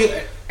everybody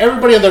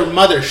and their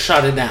mother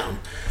shot it down.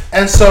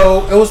 And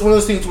so it was one of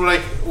those things where,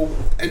 like,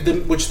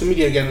 which the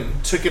media again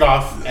took it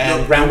off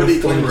and ran with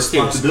it.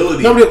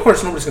 Responsibility.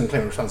 Nobody's going to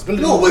claim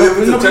responsibility. No, but if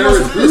it's a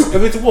terrorist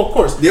group, of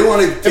course, they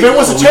want to. If it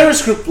was a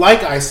terrorist group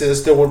like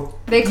ISIS, they were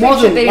they more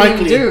than they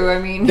likely didn't do. I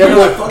mean, they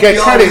would get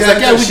credit. It's like,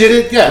 yeah, we did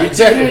it. Yeah,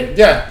 exactly.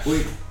 Yeah,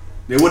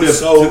 they would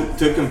have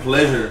taken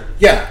pleasure.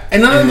 Yeah,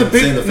 and none of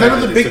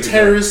the big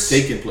terrorists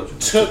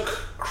took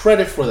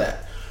credit for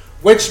that,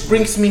 which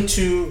brings me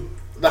to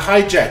the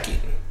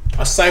hijacking,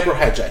 a cyber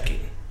hijacking.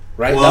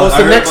 Right, well,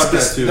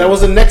 that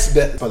was the next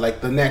bit, but like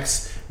the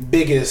next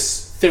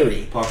biggest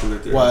popular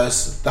theory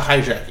was the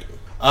hijacking.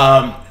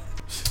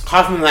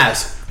 Hoffman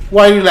laughs.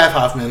 Why do you laugh,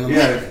 Hoffman?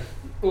 Yeah.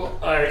 Well,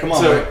 all right. Come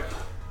on. So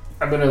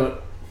I'm gonna.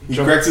 He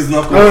cracks his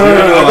knuckles. Go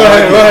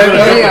ahead.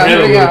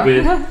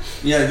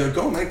 Yeah,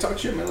 go man. Talk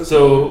shit, man.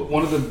 So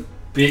one of the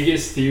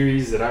biggest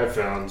theories that I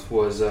found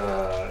was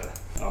oh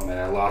man,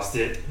 I lost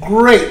it.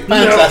 Great.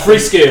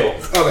 Freescale.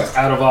 Okay.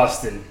 Out of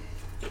Austin.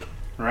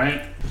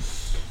 Right.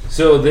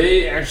 So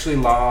they actually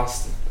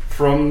lost,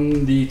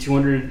 from the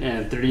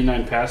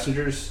 239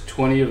 passengers,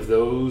 20 of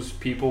those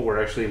people were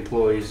actually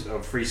employees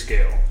of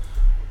Freescale.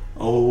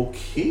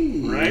 Okay.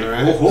 Right?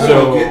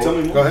 Okay, tell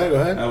me more. Go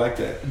ahead. I like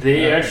that.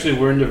 They actually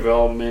were in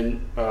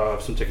development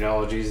of some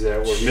technologies that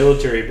were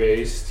military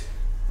based.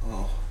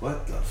 Oh,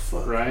 what the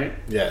fuck? Right?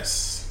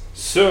 Yes.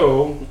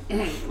 So,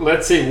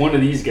 let's say one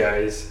of these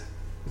guys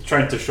is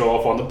trying to show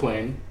off on the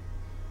plane.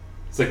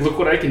 It's like, look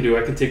what I can do.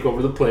 I can take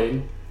over the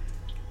plane.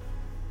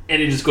 And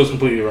it just goes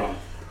completely wrong.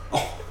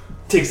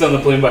 Takes down the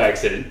plane by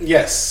accident.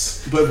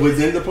 Yes. But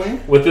within the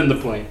plane? Within the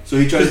plane. So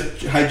he tried to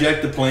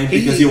hijack the plane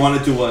because he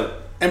wanted to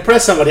what?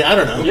 Impress somebody. I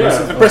don't know.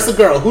 Yeah. Impress the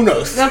girl. Who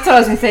knows? That's what I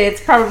was going to say. It's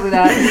probably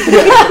that.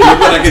 Look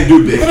what I can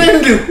do, bitch. What I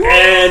can do.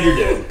 And you're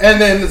dead. And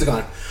then it's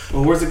gone.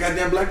 Well, where's the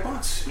goddamn black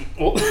box?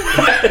 Well,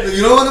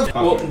 you know what?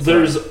 Well,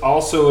 there's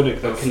also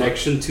a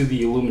connection to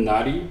the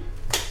Illuminati.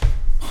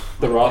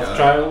 The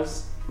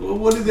Rothschilds. Well,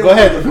 what did they Go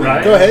ahead.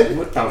 Right? Go ahead.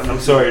 I'm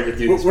sorry to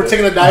do this. We're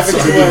taking a dive into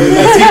a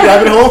deep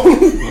rabbit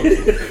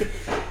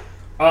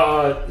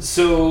hole.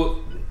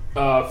 So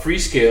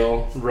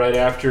Freescale, right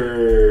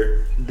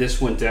after this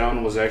went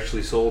down, was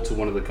actually sold to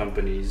one of the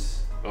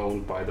companies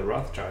owned by the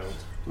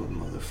Rothschilds. Those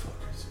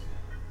motherfuckers.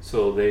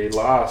 So they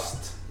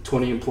lost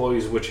 20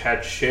 employees which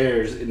had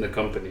shares in the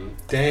company.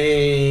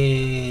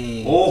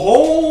 Dang.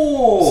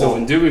 Oh-ho! So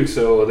in doing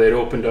so, they'd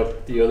opened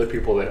up the other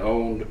people that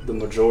owned the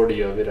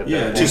majority of it at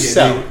that point.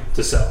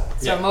 To sell.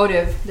 So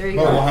motive. There you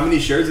go. Well, how many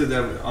shares did they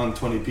have on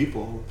 20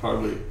 people?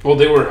 Probably. Well,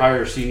 they were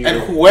higher senior.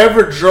 And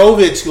whoever drove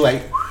it to,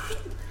 like,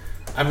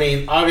 I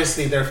mean,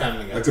 obviously their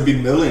family. It could be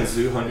millions,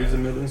 dude. Hundreds of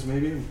millions,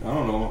 maybe. I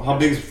don't know. How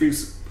big is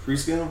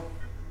Freescale?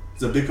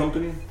 It's a big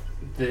company.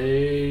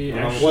 They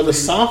well, the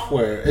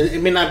software.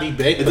 It may not be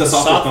big. It's a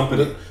software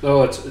company.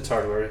 No, it's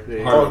hardware.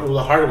 The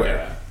hardware.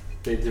 Yeah,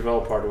 they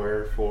develop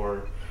hardware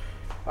for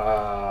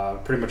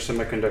Pretty much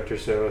semiconductor,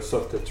 so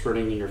stuff that's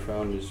running in your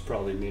phone is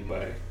probably made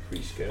by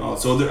Freescale. Oh,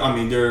 so they're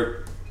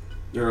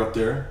up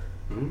there.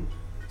 Mm-hmm.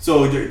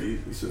 So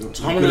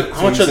how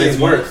much are they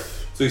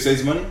worth? So he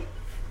saves money.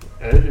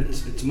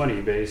 It's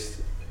money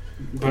based.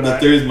 But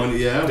there is money,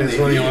 yeah. There's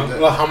money.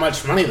 Well, how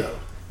much money though?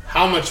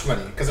 How much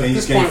money? Because at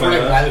this point, we're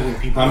like valuing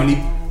people. How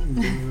many?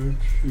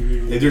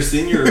 If they're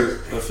senior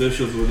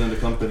officials within the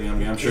company, I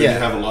mean, I'm sure they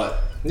have a lot.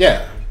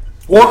 Yeah.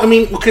 Well, I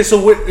mean, okay, so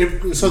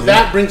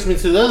that brings me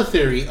to the other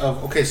theory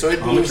of so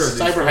it means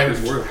cyber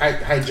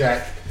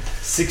hijack.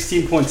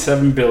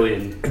 16.7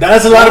 billion.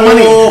 That's a lot of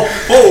money.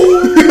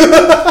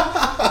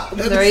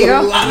 There you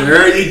go.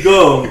 There you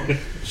go.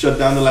 Shut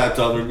down the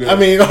laptop. We're good. I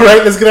mean, all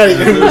right, let's get out of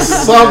here. Let's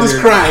solve this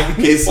crime.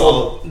 Case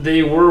solved.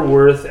 They were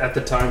worth at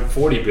the time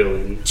 40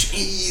 billion.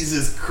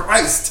 Jesus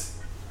Christ.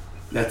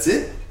 That's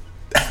it.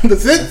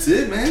 That's it. That's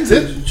it, man. That's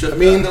it. Shut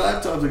down the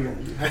laptops again.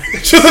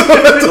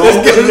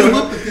 Don't get them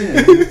up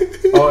again.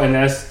 Oh, and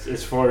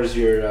as far as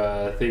your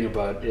thing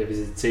about if is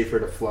it safer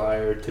to fly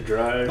or to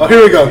drive. Oh,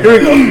 here we go.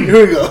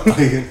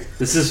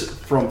 This is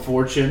from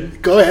Fortune.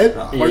 Go ahead.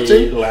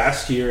 Fortune.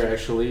 Last year,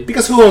 actually.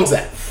 Because who owns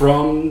that?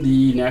 From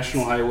the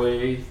National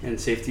Highway and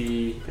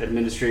Safety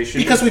Administration.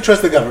 Because we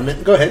trust the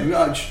government. Go ahead.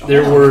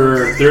 There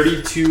were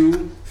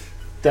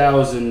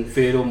 32,000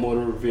 fatal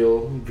motor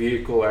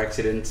vehicle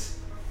accidents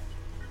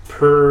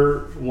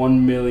per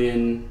 1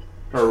 million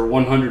or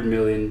 100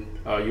 million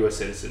U.S.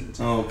 citizens.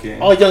 Oh, okay.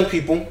 All young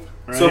people.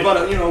 Right? So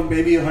about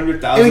maybe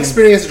 100,000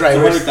 inexperienced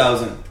drivers.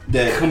 200,000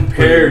 dead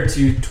compared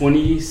to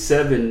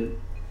 27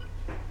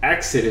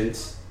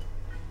 accidents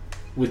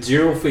with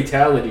 0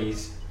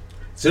 fatalities.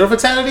 0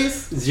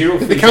 fatalities? 0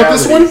 Did fatalities. they count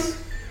this one?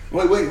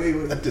 Wait.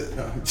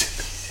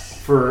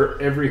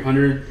 For every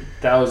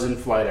 100,000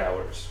 flight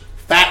hours.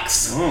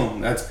 Facts. Oh,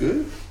 that's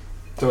good.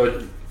 So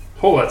a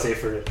whole lot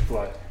safer to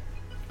fly.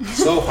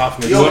 So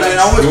Hoffman. Yo, man,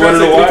 I almost tried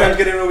like 3 times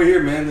getting over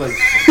here, man. Like,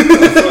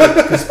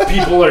 because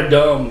people are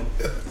dumb.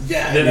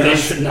 Yeah, then they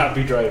should not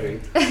be driving.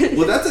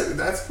 Well,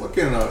 that's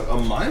fucking a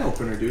mind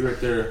opener, dude, right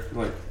there.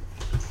 Like,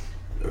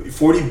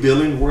 40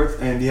 billion worth,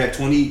 and they had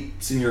 20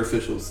 senior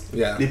officials.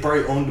 Yeah, they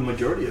probably owned the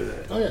majority of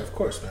that. Oh yeah, of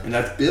course, man. And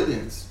that's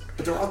billions.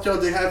 But the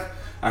Rothschilds, they have.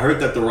 I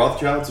heard that the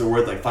Rothschilds are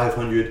worth like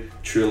 $500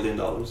 trillion.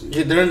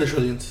 Yeah, they're in the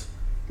trillions.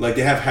 Like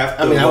they have half.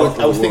 I mean, I would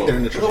think they're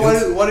in the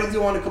trillions. Why did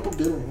you want a couple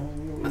billion?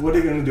 What are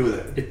you going to do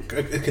with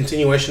that? A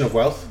continuation of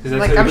wealth.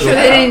 Like I'm sure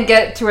they didn't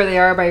get to where they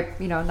are by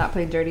not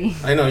playing dirty.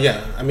 I know,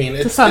 yeah. I mean,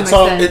 to some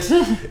extent. At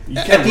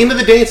the end of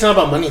the day, it's not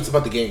about money. It's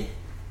about the game.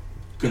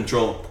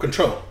 Control. They're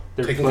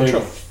taking playing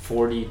control.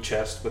 40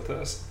 chess with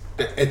us.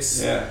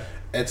 It's a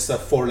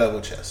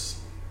 4-level chess.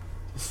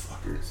 Those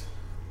fuckers.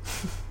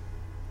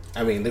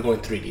 I mean, they're going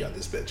 3D on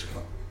this bitch.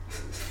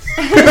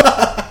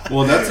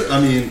 Well, that's.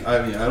 I mean,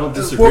 I don't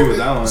disagree with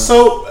that one.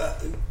 So.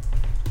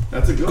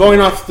 That's a good going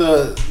one. off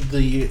the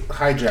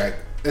hijack,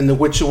 and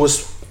which it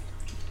was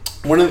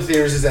one of the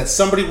theories is that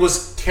somebody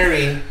was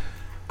carrying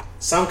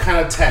some kind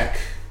of tech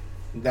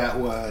that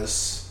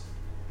was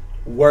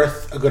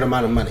worth a good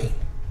amount of money,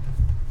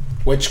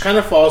 which kind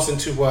of falls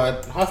into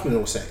what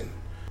Hoffman was saying,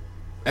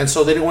 and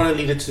so they didn't want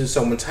to leave it to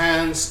someone's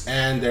hands,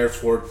 and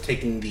therefore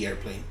taking the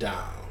airplane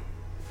down,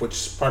 which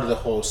is part of the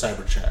whole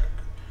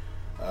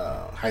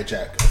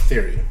hijack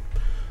theory.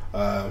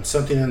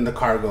 Something in the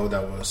cargo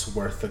that was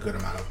worth a good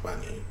amount of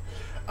money.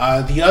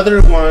 The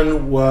other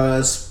one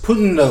was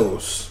Putin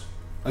knows.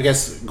 I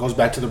guess it goes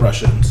back to the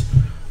Russians.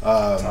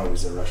 It's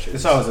always the Russians.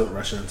 It's always the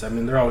Russians. I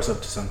mean, they're always up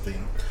to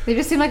something. They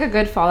just seem like a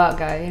good Fallout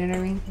guy. You know what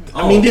I mean?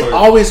 I mean, they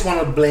always want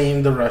to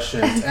blame the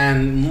Russians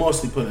and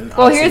mostly Putin.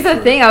 Well, here's the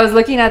thing. I was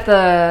looking at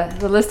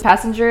the list of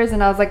passengers,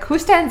 and I was like, who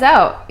stands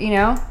out? You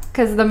know,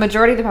 because the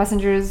majority of the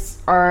passengers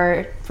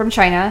are from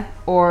China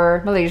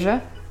or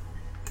Malaysia,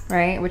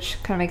 right?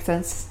 Which kind of makes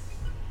sense.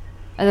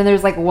 And then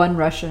there's like one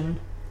Russian.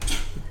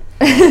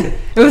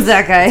 It was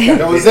that guy.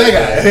 That was that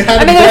guy.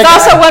 I mean, there's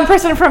also one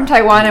person from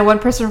Taiwan and one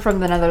person from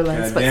the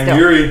Netherlands, but still.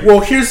 Yuri. Well,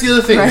 here's the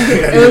other thing. Right.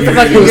 It was the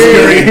fucking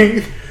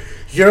Yuri.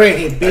 Yuri,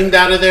 he beamed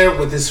out of there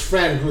with his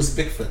friend who's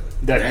Bigfoot.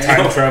 That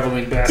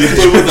time-traveling bastard.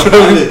 Bigfoot with the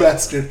pilot.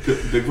 Bastard.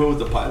 Bigfoot with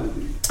the pilot,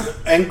 dude.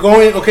 And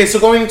going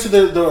into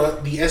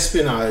the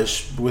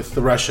espionage with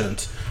the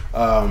Russians,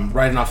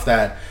 writing off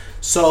that.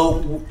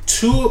 So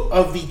 2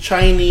 of the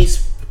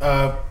Chinese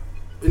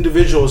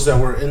individuals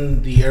that were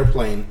in the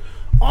airplane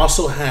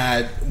also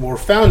were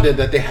founded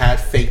that they had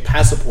fake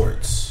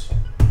passports.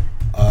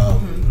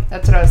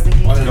 That's what I was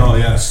thinking. Oh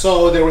yeah.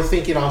 So they were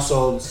thinking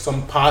also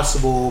some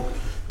possible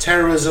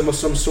terrorism of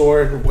some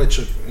sort, which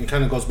it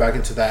kind of goes back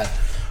into that.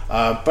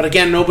 But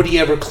again, nobody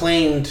ever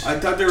claimed. I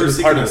thought they were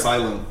seeking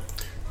asylum.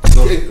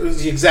 So,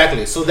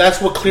 exactly. So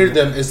that's what cleared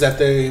them, is that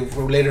they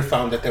were later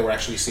found that they were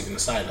actually seeking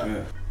asylum.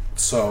 Yeah.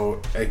 So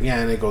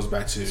again, it goes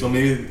back to. So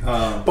maybe.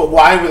 But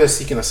why were they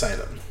seeking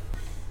asylum?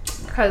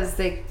 Because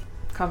they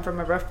come from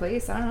a rough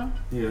place. I don't know.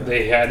 Yeah.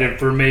 They had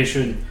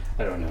information.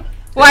 I don't know.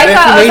 Well, I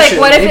thought, I was like,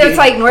 what if maybe it's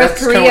like North that's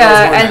kinda Korea what I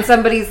was going and at.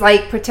 somebody's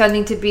like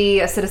pretending to be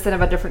a citizen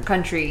of a different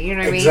country? You know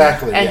what I mean?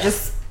 Exactly, And yeah.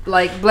 just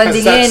like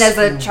blending 'Cause in that's-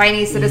 as a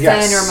Chinese citizen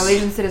yes. or a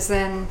Malaysian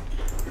citizen.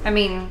 I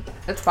mean,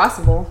 it's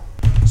possible.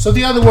 So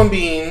the other one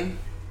being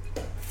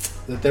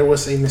that there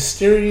was a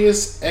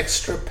mysterious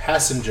extra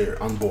passenger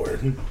on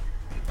board.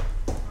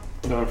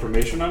 No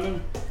information on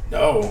him?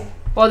 No.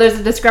 Well, there's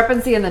a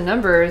discrepancy in the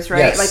numbers, right?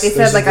 Yes, like they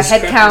there's said like a a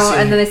head count,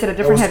 discrepancy. and then they said a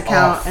different It was head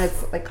count, off. and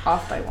it's like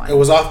off by one. It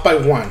was off by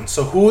one.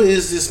 So who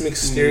is this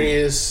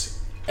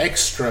mysterious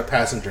extra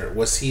passenger?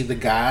 Was he the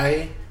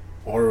guy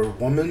or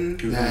woman?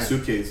 He was in a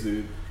suitcase,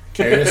 dude.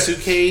 Carrying a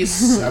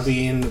suitcase? I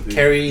mean,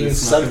 carrying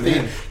it's not something.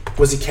 a man.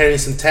 Was he carrying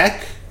some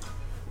tech?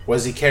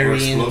 Was he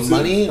carrying explosives?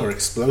 money or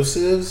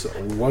explosives?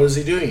 Or what was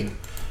he doing?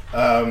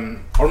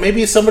 Or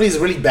maybe somebody's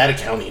really bad at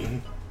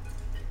counting.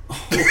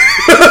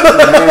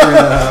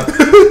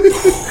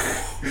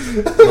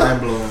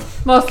 Mind blowing.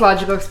 Most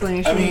logical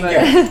explanation, I mean, but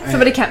yeah,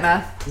 somebody can't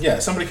math. Yeah,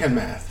 somebody can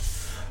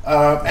math.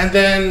 And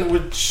then,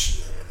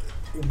 which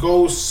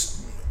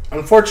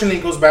unfortunately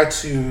goes back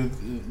to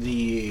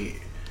the...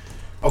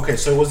 Okay,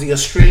 so it was the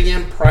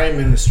Australian Prime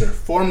Minister,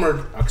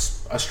 former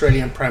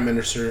Australian Prime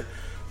Minister,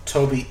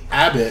 Toby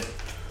Abbott,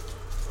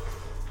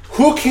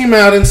 who came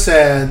out and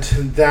said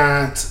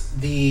that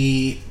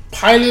the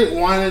pilot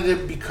wanted to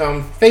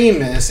become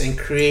famous and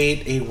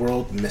create a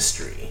world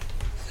mystery.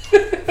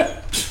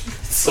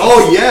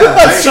 Oh yeah,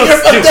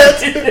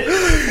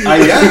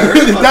 I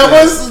heard about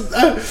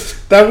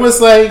that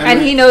was like,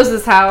 And he knows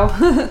this how.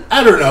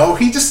 I don't know,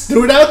 he just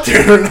threw it out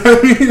there.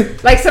 I mean,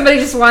 Like somebody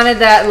just wanted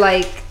that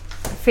like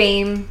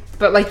fame,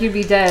 but like you'd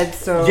be dead.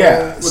 So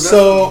yeah.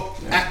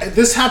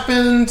 This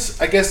happened,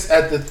 I guess,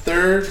 at the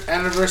 3rd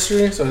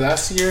anniversary. So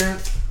last year,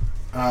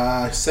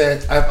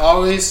 said I have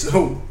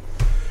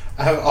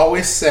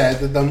always said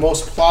that the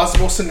most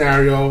plausible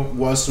scenario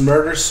was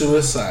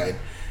murder-suicide.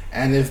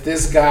 And if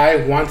this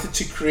guy wanted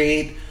to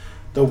create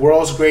the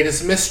world's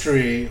greatest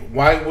mystery,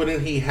 why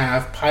wouldn't he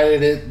have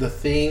piloted the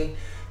thing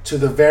to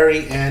the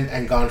very end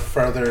and gone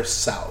further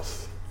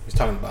south? He's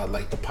talking about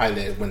like the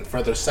pilot went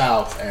further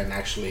south and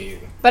actually...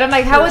 But I'm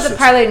like, how would the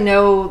pilot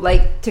know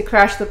like to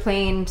crash the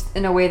plane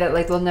in a way that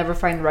like they'll never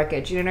find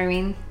wreckage? You know what I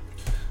mean?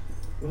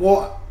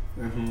 Well,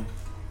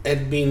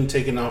 it being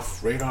taken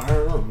off radar, I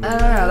don't know. I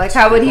don't know. Like,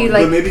 how would he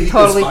like maybe he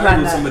totally conspired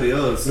plan with that? somebody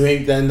else.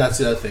 Maybe then that's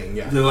the other thing.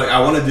 Yeah. They're like,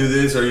 I want to do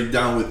this. Are you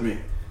down with me?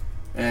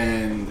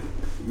 And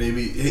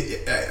maybe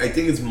I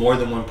think it's more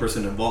than one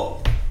person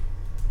involved.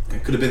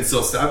 It could have been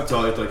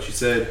self-sabotage, like she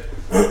said,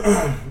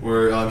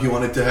 where he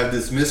wanted to have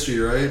this mystery,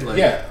 right? Like,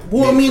 Yeah.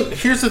 Well, I mean,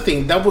 here's the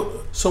thing.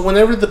 So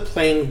whenever the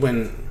plane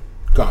went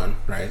gone,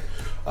 right?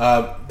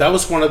 That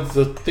was one of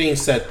the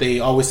things that they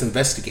always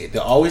investigate. They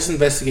always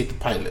investigate the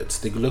pilots.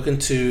 They look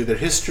into their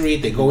history.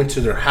 They go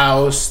into their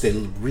house. They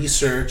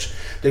research.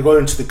 They go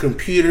into the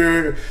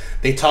computer.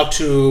 They talk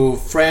to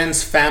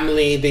friends,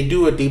 family. They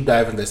do a deep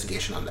dive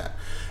investigation on that.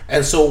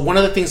 And so one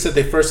of the things that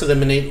they first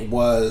eliminate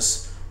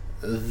was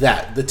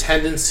the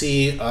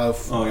tendency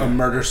of a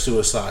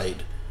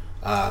murder-suicide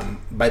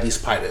by these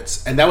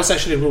pilots. And that was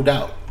actually ruled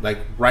out, like,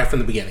 right from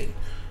the beginning.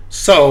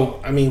 So,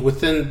 I mean,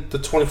 within the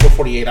 24,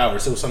 48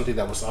 hours, it was something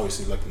that was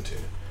obviously looked into.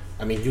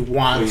 I mean, you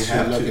want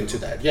to look into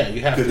that. Yeah,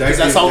 you have to. Because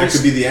that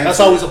could be the answer. That's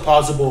always a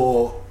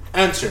plausible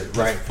answer,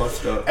 right?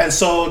 Fucked up. And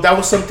so that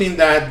was something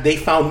that they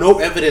found no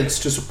evidence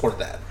to support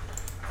that.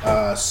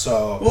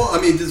 Well, I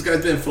mean, this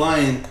guy's been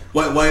flying.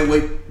 Why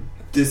wait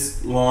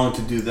this long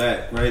to do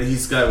that, right?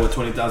 He's got,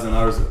 20,000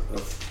 hours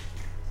of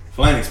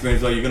flying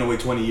experience. Like, you're going to wait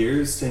 20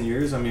 years, 10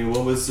 years? I mean,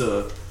 what was...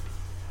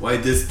 why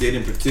this date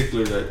in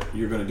particular that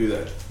you're going to do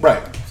that? Right.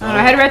 I don't know,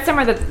 I had read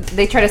somewhere that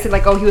they tried to say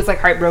like, oh, he was like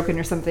heartbroken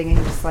or something, and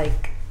he just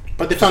like...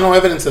 But they found no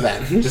evidence of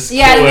that. They just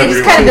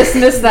kind of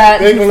dismissed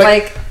that.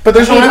 Like, but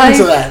there's no evidence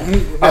of that.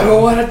 I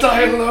don't want to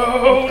die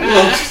alone.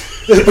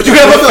 But you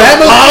have a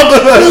family.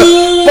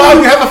 Bob,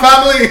 you have a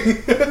family.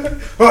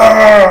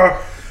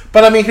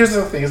 But I mean, here's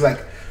the thing: it's like,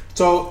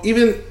 so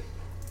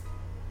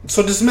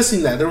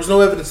dismissing that, there was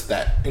no evidence of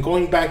that, and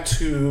going back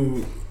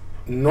to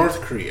North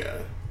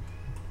Korea,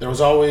 there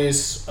was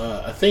always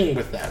a thing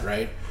with that,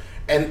 right?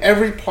 And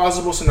every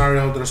plausible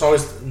scenario, there's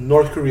always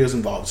North Korea's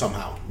involved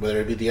somehow,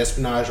 whether it be the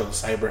espionage or the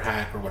cyber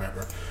hack or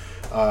whatever.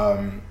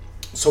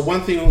 So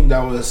one thing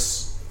that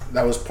was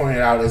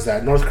pointed out is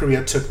that North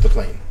Korea took the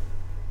plane.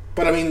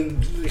 But I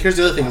mean, here's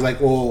the other thing: it's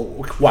like, well,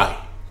 why?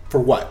 For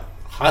what?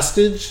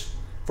 Hostage?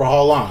 For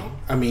how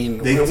long? I mean,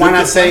 why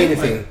not say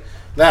anything?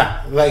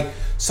 Like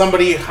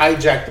somebody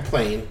hijacked the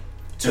plane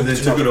and then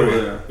took it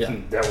over there. Yeah,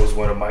 that was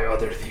one of my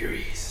other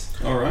theories.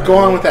 All right, go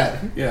on with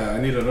that. Yeah,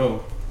 I need to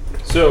know.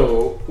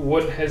 So,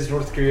 what has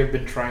North Korea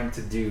been trying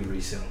to do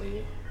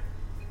recently?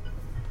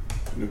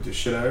 Nuke the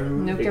shit out of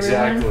everyone?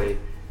 Exactly.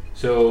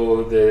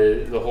 So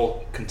the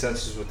whole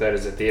consensus with that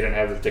is that they didn't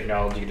have the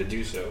technology to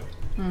do so.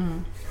 Mm-hmm.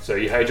 So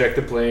you hijack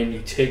the plane,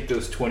 you take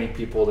those 20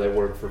 people that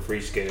work for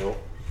Freescale,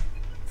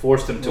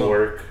 force them to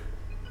work,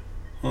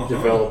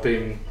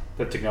 developing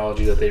the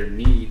technology that they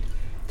need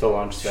to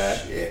launch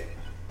that. Shit.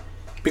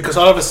 Because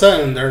all of a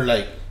sudden they're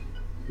like,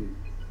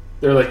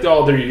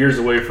 oh, they're years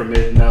away from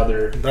it, and now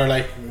they're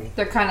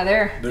kind of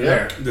there. They're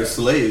there. They're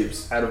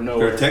slaves. Out of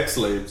nowhere. They're tech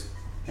slaves.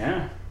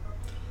 Yeah.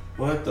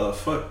 What the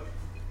fuck?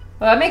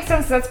 Well, that makes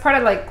sense. That's part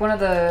of like one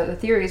of the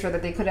theories, where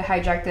that they could have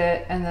hijacked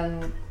it, and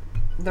then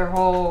their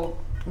whole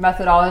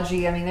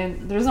methodology. I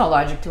mean, there's no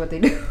logic to what they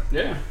do.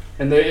 Yeah,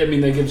 and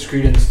they give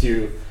credence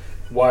to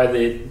why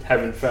they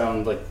haven't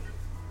found like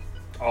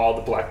all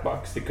the black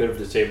box. They could have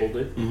disabled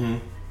it. Mm-hmm.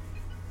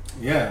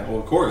 Yeah,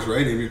 well, of course,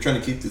 right? If you're trying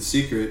to keep the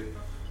secret.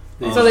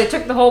 So they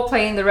took the whole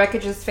plane. The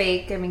wreckage is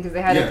fake. I mean, because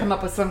they had to come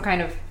up with some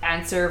kind of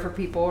answer for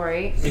people,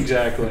 right?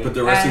 Exactly. But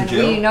the rest in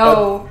jail. We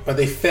know, but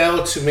they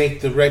failed to make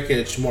the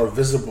wreckage more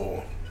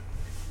visible,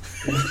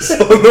 so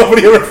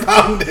nobody ever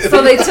found it.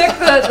 So they took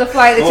the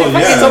flight. They took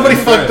somebody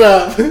fucked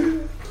up.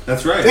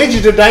 That's right. Did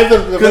you deny the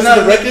rest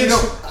of the wreckage? You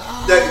know,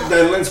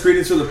 that lends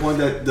credence to the point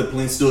that the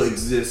plane still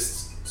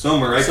exists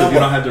somewhere, right? Because you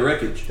don't have the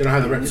wreckage. They don't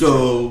have the wreckage.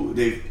 So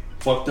they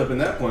fucked up in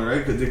that point,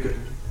 right? Because they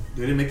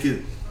didn't make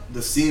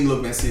the scene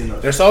look messy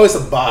enough. There's always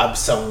a Bob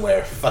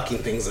somewhere fucking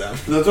things up.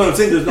 That's what I'm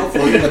saying. There's no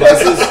floating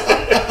devices,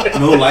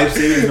 no life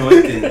savers, no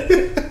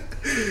anything.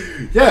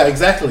 Yeah,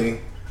 exactly.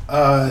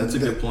 That's a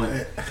good point.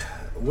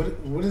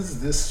 What is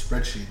this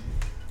spreadsheet?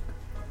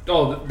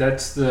 Oh,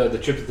 that's the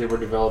chip that they were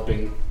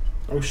developing.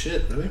 Oh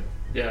shit! Really?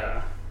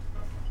 Yeah.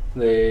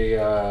 They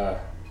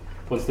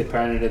once they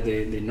patented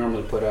it, they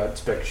normally put out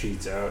spec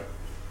sheets out.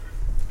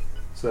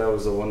 So that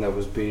was the one that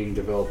was being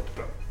developed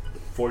about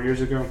 4 years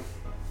ago.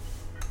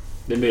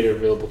 They made it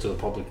available to the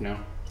public now.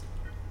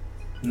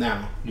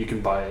 Now you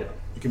can buy it.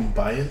 You can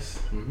buy it.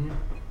 Mm-hmm.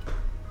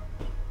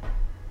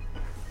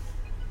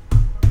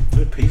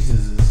 What pages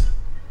is this?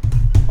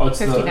 Oh, it's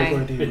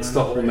 59. It's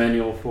the whole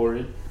manual for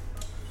it.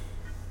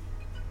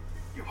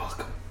 You're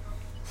welcome.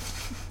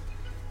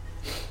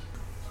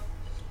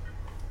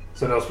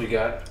 So what else we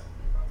got?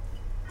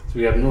 So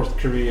we have North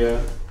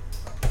Korea.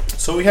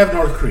 So we have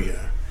North Korea,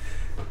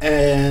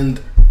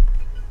 and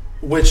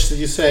which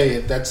you say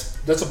that's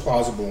a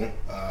plausible,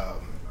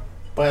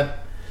 but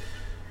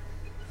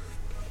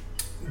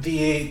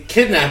the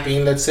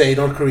kidnapping. Let's say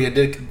North Korea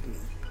did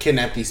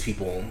kidnap these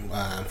people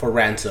for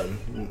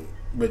ransom,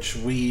 which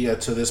we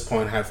to this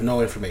point have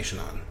no information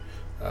on.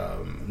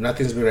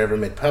 Nothing's been ever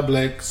made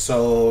public,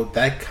 so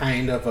that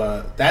kind of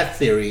that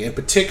theory, in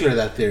particular,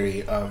 that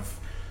theory of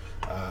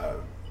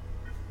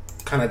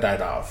kind of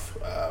died off.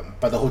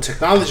 But the whole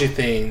technology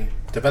thing,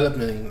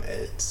 development,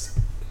 it's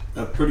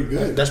pretty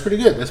good. That's pretty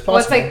good. That's possible.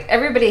 Well, it's like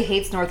everybody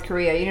hates North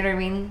Korea. You know what I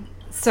mean?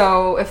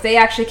 So if they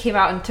actually came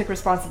out and took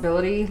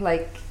responsibility,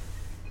 like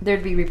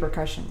there'd be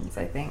repercussions.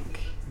 I think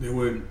it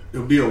would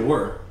be a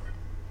war.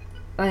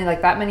 I mean,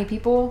 like that many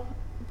people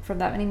from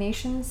that many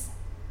nations.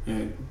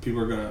 And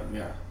people are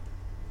gonna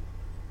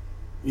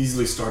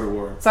easily start a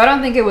war. So I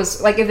don't think it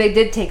was like if they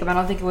did take them, I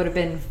don't think it would have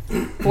been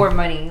for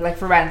money, like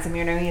for ransom.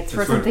 You know what I mean? It's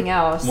for something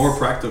else. More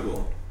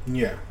practical.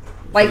 Yeah.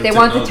 Like they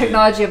want the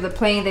technology of the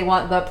plane, they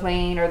want the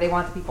plane, or they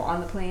want the people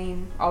on the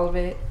plane, all of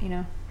it, you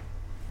know.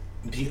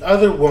 The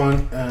other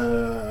one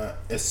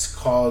is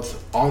called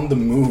On the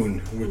Moon,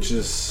 which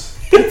is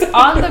it's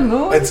on the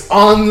moon. It's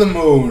on the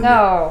moon.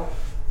 No.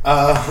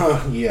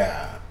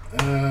 Yeah.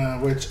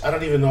 Which I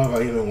don't even know if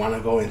I even want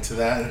to go into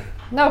that.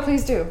 No,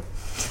 please do.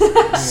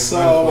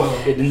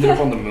 So it ended up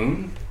on the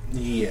moon.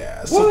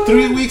 Yeah. So what?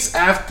 3 weeks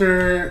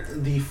after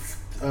the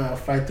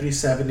Flight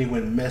 370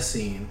 went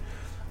missing,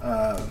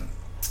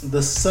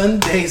 the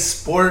Sunday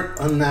Sport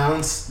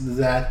announced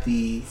that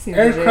the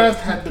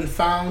aircraft had been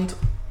found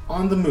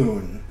on the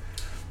moon.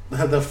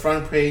 The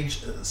front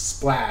page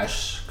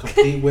splash,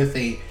 complete with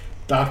a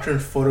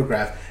doctored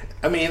photograph.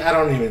 I mean, I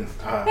don't even.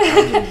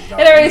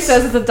 It already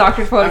says it's a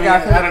doctored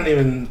photograph. I don't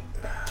even.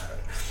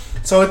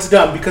 So it's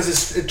dumb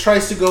because it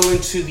tries to go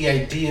into the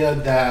idea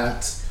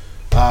that,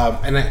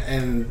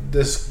 and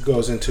this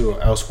goes into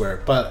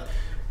elsewhere, but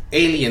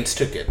aliens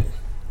took it.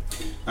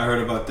 I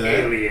heard about that.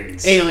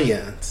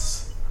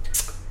 Aliens.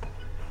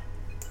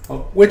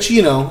 Which,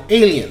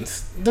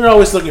 aliens. They're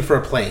always looking for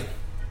a plane.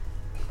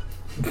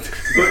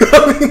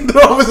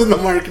 They're always in the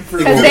market for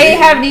because they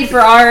have need for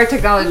our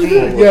technology.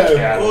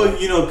 Yeah.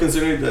 Well,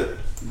 considering that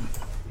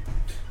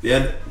they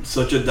had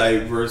such a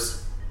diverse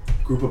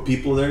group of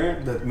people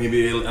there, that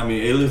maybe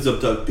aliens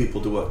abduct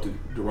people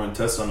to run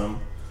tests on them.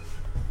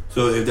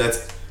 So if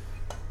that's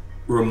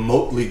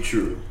remotely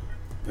true,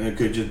 then it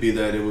could just be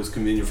that it was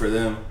convenient for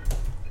them,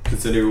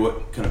 considering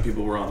what kind of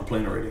people were on the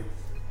plane already,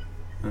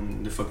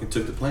 and they fucking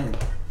took the plane.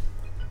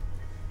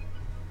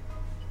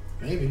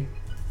 Maybe.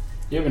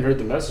 You haven't heard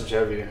the message,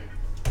 have you?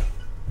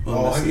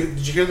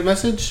 Did you hear the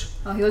message?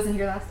 Oh, he wasn't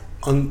here last.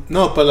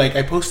 No, but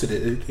I posted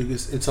it.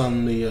 It's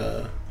on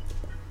the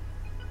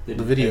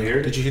video.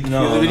 Did you hear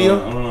the video?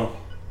 No, I don't know.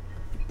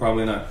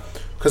 Probably not.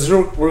 Because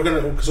we're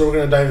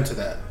gonna dive into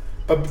that.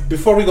 But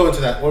before we go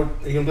into that, are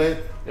you gonna play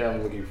it? Yeah,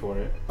 I'm looking for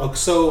it. Okay,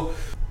 so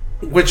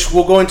which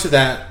we'll go into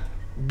that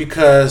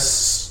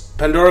because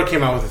Pandora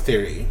came out with a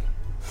theory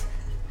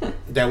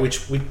that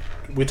which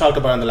we talked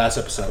about in the last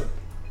episode.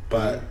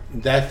 But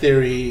that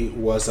theory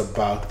was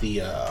about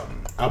the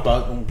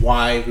about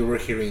why we were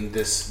hearing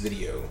this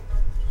video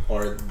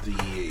or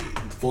the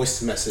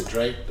voice message,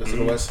 right? That's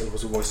what it was. It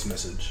was a voice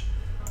message.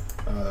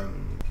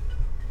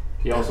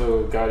 He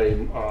also got a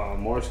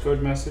Morse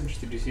code message.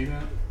 Did you see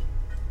that?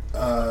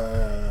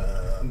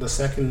 In the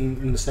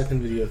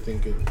second video, I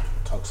think it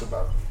talks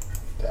about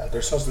that.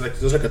 There's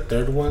like a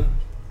third one,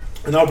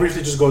 and I'll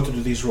briefly just go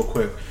through these real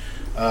quick.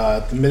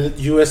 The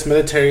U.S.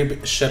 military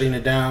shutting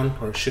it down.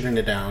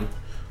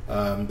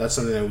 That's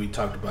something that we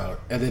talked about,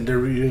 and then the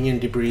reunion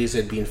debris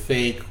it being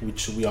fake,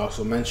 which we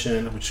also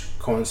mentioned, which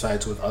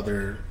coincides with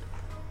other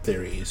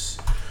theories.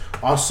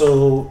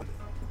 Also,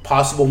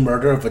 possible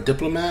murder of a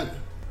diplomat.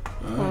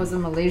 What was a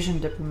Malaysian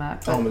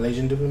diplomat?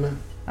 Malaysian diplomat.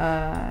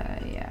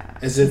 Yeah.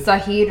 Is it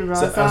Zahid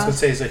Raza? I was gonna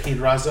say Zahid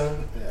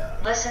Raza. Yeah.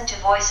 Listen to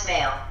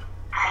voicemail.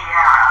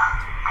 Sierra,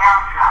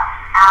 Delta,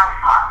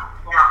 Alpha,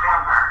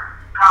 November,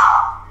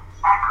 Golf,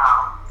 Echo,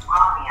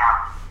 Romeo,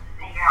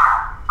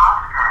 Sierra,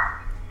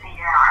 Oscar,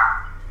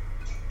 Sierra,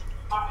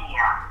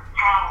 India,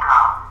 Tango,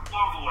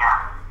 India,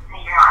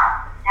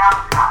 Sierra,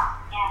 Delta,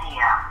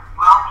 India,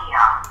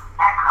 Romeo,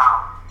 Echo,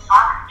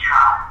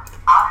 Foxtrot,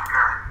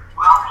 Oscar,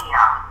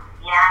 Romeo,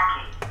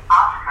 Yankee,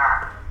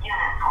 Oscar,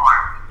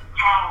 Uniform,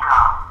 Tango,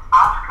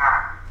 Oscar,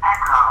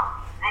 Echo,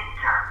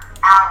 Victor,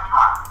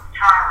 Alpha,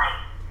 Charlie,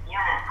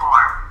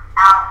 Uniform,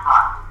 Alpha,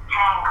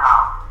 Tango,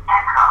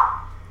 Echo,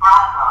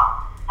 Bravo,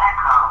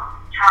 Echo,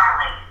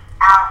 Charlie,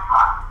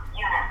 Alpha,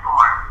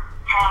 Uniform,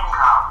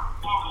 Tango,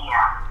 India,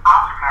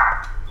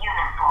 Oscar,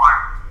 Uniform,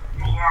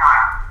 Sierra,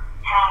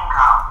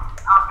 Tango,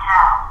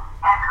 Hotel,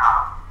 Echo,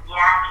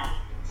 Yankee,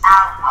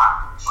 Alpha,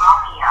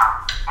 Romeo,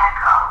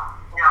 Echo,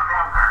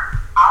 November,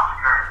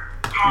 Oscar,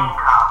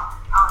 Tango,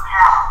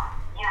 Hotel,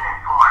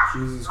 Uniform,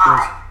 Jesus Mike,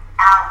 Christ.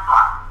 Alpha,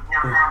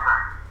 November,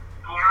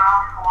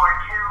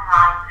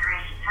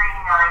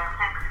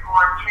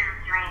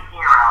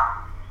 042933964230,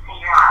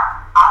 Sierra,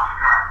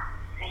 Oscar,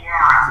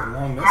 Sierra, It's a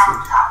long message.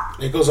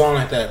 Delta. It goes on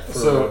like that for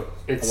So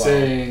it's a while.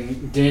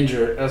 saying,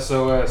 danger,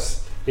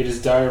 SOS. It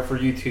is dire for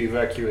you to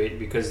evacuate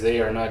because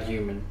they are not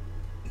human.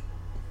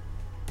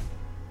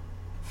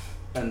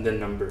 And the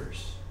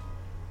numbers.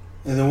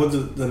 And then what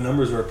do the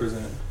numbers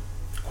represent?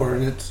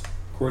 coordinates.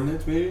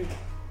 Coordinates, maybe?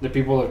 The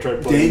people have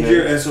tried putting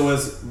Danger,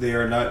 SOS, they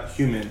are not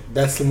human.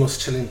 That's the most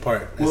chilling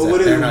part. Is Well, that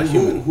what they're is, not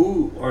human.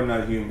 who are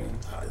not human?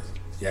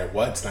 Yeah,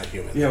 what's not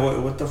human? Yeah,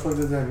 what the fuck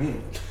does that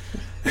mean?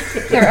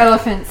 They're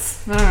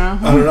elephants. I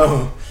don't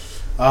know.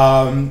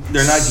 I don't know.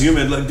 They're not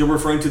human. Like, they're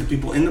referring to the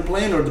people in the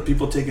plane or the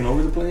people taking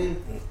over the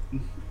plane?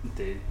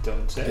 They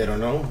don't say. They don't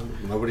know.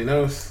 Nobody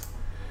knows.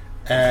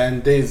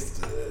 And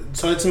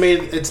so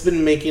it's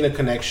been making a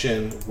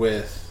connection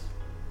with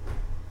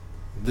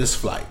this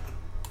flight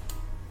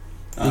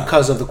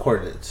because of the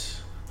coordinates.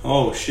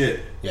 Oh,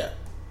 shit. Yeah.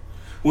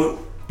 When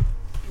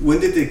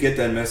did they get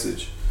that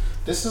message?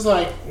 This is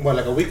like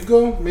a week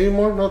ago, maybe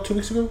more. No, 2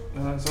 weeks ago.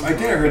 I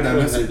think I heard that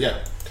message.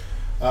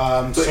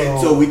 Yeah.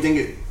 So we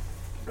think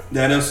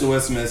that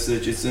SOS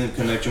message is in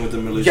connection with the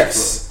Malaysia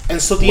Yes,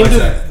 and so What's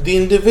that? the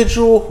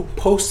individual who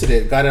posted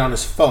it got it on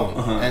his phone,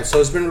 Uh-huh. and so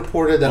it's been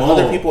reported that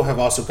other people have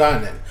also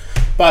gotten it.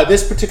 But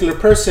this particular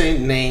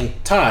person named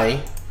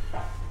Ty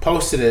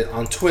posted it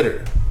on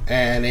Twitter,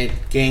 and it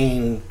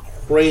gained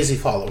crazy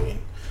following.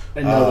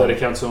 I know that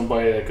account's owned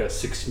by like a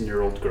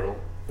 16-year-old girl.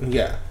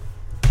 Yeah,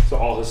 So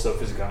all his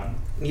stuff is gone.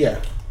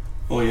 yeah.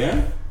 Oh,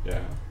 yeah?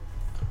 Yeah.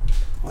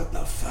 What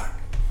the fuck?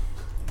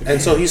 And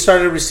so he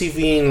started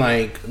receiving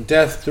like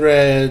death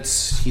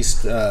threats.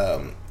 He's,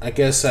 I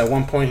guess, at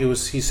one point he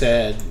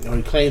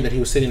claimed that he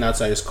was sitting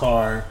outside his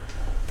car.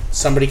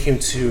 Somebody came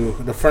to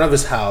the front of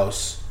his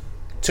house,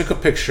 took a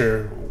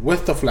picture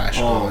with the flash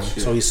on,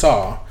 shit. so he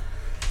saw,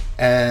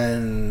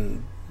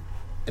 and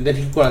then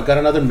he got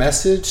another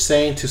message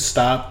saying to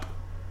stop.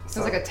 It was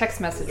like a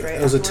text message, right?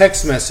 It was a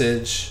text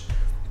message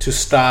to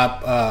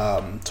stop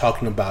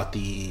talking about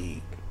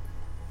the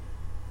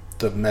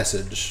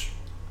message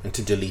and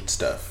to delete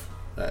stuff,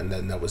 and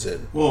then that was it.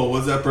 Well,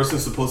 was that person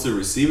supposed to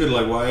receive it?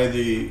 Like, why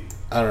did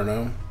I don't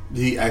know.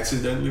 he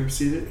accidentally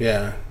receive it?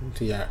 Yeah.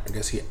 I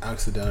guess he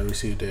accidentally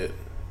received it,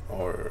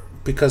 or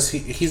because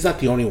he's not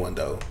the only one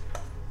though.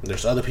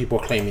 There's other people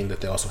claiming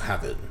that they also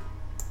have it,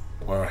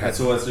 or had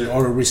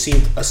or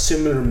received a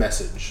similar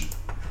message.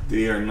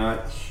 They are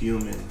not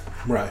human.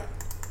 Right.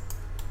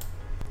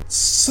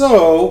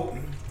 So,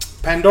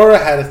 Pandora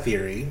had a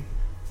theory,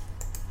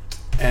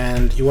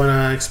 and you want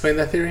to explain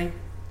that theory?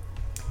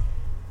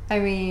 I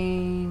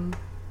mean,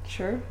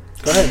 sure.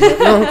 Go ahead.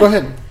 No, go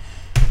ahead.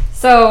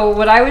 So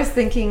what I was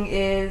thinking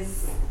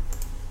is,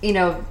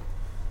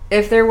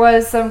 if there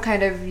was some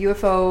kind of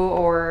UFO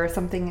or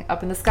something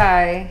up in the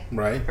sky,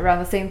 Right. around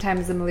the same time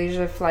as the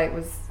Malaysia flight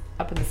was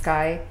up in the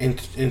sky,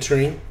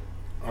 Entering,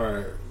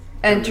 or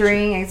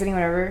entering, exiting,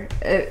 whatever.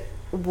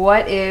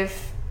 What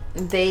if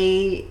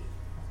they,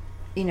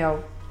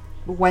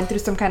 went through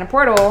some kind of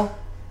portal,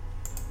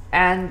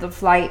 and the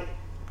flight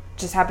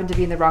just happened to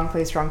be in the wrong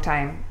place, wrong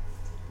time,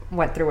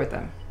 went through with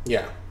them?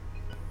 Yeah.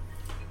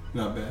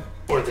 Not bad.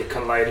 Or they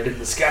collided in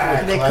the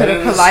sky. They could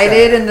have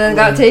collided and then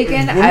got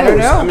taken. Who I don't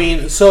knows? know. I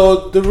mean,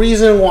 so the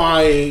reason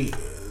why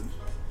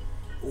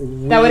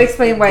that would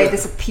explain why it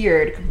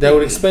disappeared completely. That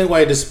would explain why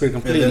it disappeared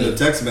And completely. then the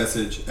text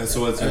message,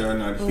 SOS, they are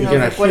not human. They're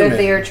not Like, what if human.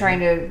 they are trying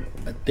to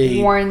They-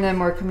 warn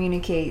them or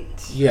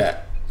communicate? Yeah,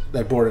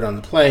 that boarded on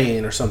the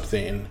plane or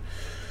something.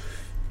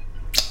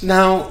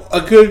 Now,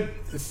 a good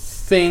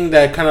thing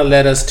that kind of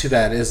led us to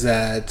that is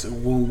that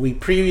what we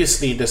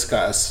previously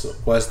discussed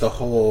was the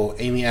whole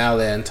Amy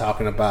Allen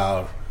talking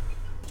about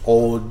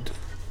old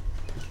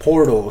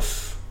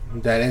portals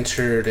that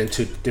entered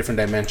into different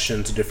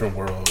dimensions, different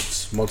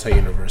worlds,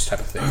 multi-universe type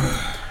of thing.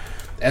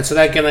 And so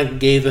that kind of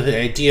gave the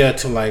idea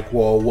to like,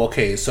 well,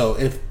 okay, so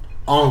if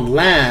on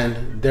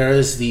land there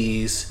is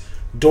these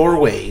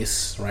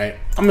doorways, right?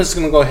 I'm just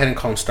going to go ahead and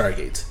call them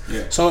Stargates.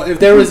 Yeah. So if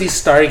there was these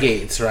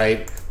Stargates,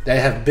 right, that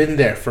have been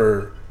there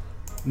for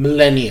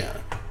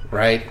millennia,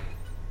 right?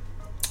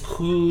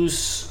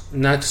 Who's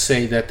not to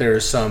say that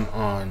there's some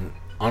on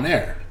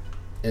air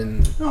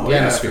in the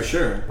atmosphere, for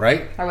sure,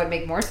 right? That would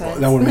make more sense.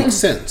 That would make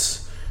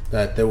sense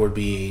that there would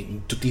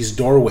be these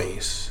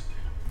doorways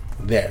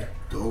there.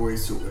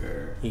 Doorways to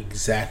where?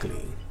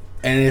 Exactly.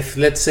 And if,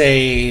 let's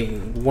say,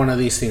 one of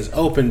these things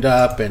opened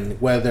up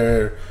and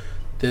whether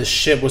this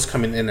ship was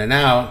coming in and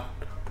out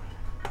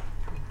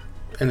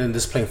and then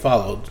this plane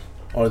followed,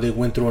 or they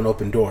went through an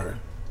open door.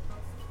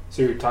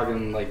 So you're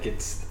talking like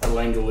it's a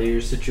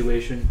Langolier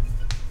situation?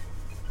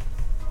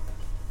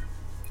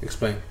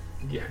 Explain.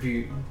 Yeah, have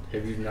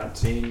you not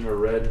seen or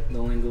read The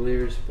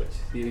Langoliers by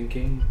Stephen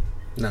King?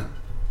 No.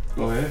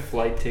 Go ahead.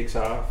 Flight takes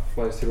off,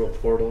 flies through a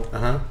portal,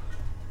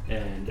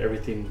 and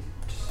everything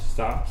just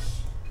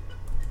stops.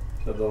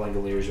 The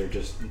Langoliers are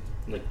just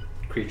like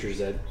creatures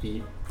that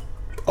eat.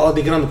 Oh,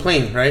 they get on the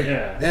plane, right?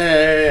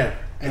 Yeah.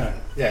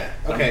 Yeah.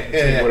 So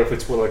Okay. what if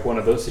it's like one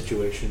of those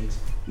situations?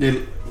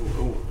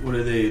 What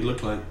do they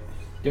look like?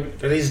 They're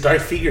these dark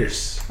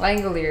figures.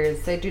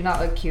 Langoliers, they do not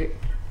look cute.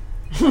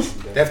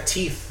 They have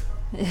teeth.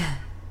 Yeah.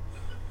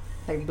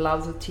 Like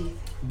blobs of teeth.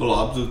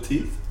 Blobs of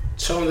teeth?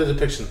 Show them the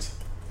depictions.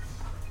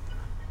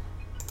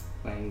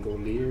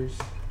 Langoliers.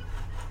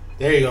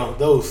 There you go.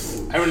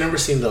 Those. I remember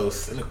seeing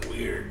those. They look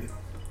weird.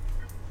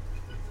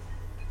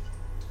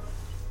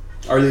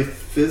 Are they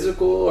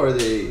physical? Are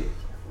they...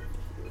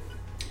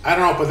 I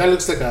don't know, but that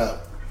looks like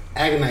a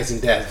agonizing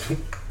death.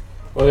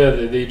 Oh yeah,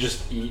 they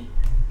just eat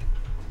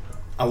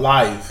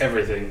Alive.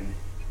 everything.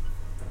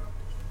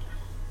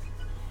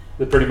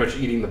 They're pretty much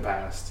eating the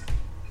past,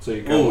 so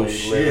you can Oh, only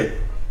shit.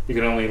 you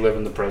can only live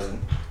in the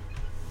present.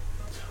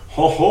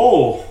 Ho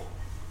ho!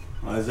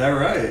 Is that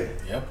right?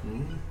 Yep.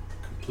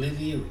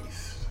 Completely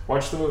erased.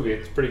 Watch the movie;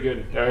 it's pretty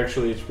good.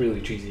 Actually, it's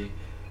really cheesy.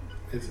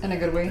 In a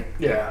good way.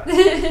 Yeah,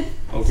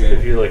 Okay.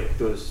 if you like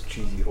those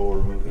cheesy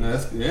horror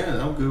movies.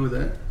 I'm good with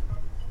that.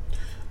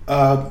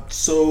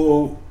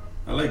 So,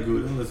 I like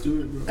Gouda. Let's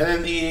do it, bro. and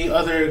then the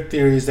other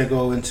theories that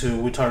go into,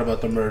 we talked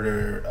about the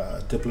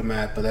murder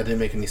diplomat, but that didn't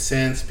make any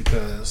sense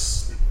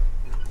because,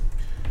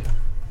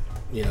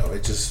 you know,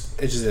 it just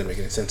didn't make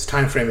any sense.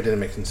 Time frame, it didn't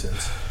make any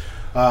sense.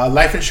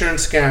 Life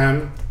insurance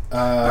scam.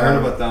 I heard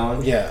about that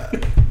one. Yeah.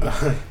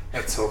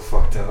 That's so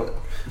fucked up.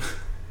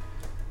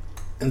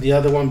 And the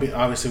other one,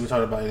 obviously, we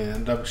talked about alien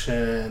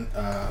abduction,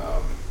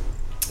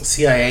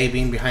 CIA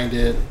being behind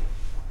it.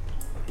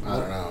 I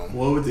don't know.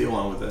 What would they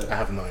want with I that?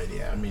 have no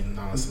idea. I mean,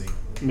 honestly,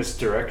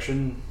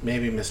 Misdirection.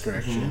 maybe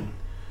misdirection.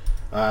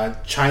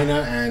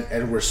 China and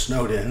Edward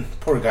Snowden.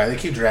 Poor guy. They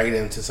keep dragging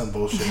him into some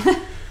bullshit.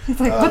 He's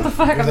like, what the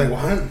fuck? He's like,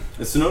 what?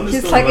 It's known as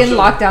He's still like in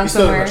Russia? lockdown He's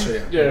still in somewhere.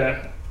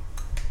 Russia,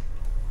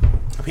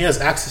 Yeah, He has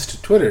access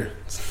to Twitter.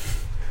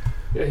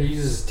 yeah. He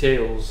uses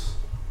Tails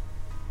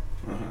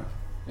Uh-huh.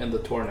 and the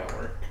Tor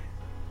network.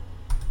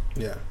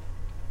 Yeah.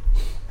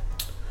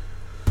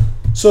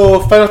 So,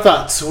 final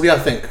thoughts. What do y'all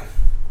think?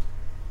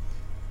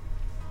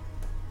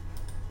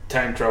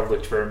 Time travel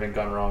experiment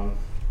gone wrong.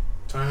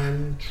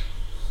 Time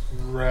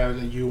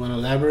travel. You want to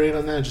elaborate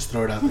on that? Just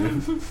throw it out there.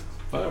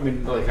 Well, I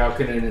mean, like, how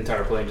can an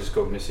entire plane just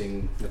go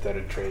missing without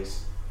a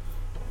trace?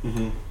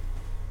 Mm-hmm.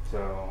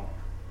 So,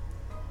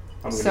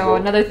 I'm gonna So go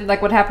another thing,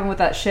 like what happened with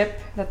that ship,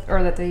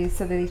 that they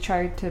said they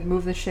tried to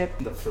move the ship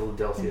the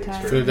Philadelphia in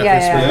time. experiment Philadelphia Yeah,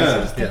 experiment. that's what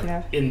I was Yeah. thinking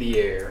of. in the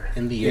air.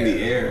 In the In air.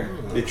 the air.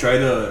 They try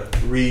to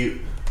reboot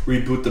the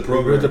Reboot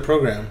program. the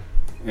program.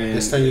 And,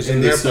 This time using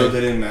and they their still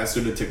plane. didn't master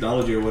the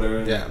technology or whatever.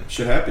 and Yeah.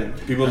 Shit happened.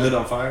 People lit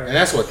on fire. And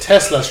that's what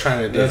Tesla's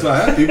trying to do. That's what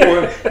happened.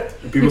 People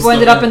People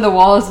ended up in the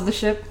walls of the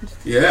ship.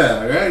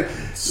 Yeah, right.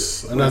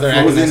 Another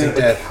Frozen agonizing in-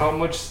 death. How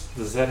much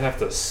does that have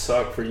to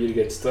suck for you to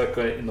get stuck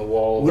in the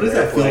wall? of What does an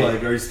that feel airplane?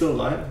 like? Are you still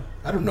alive?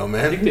 I don't know,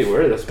 I think man. they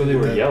were. That's why they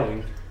were Yeah.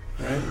 yelling.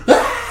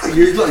 Right?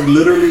 You're like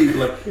literally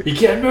like You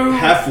can't move.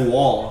 half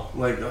wall.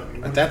 Like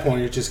At that point,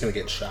 you're just going to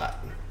get shot.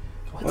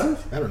 what?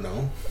 I don't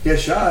know. Get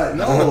shot?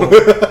 No,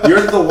 you're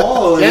at the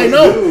wall. Like, Yeah, I what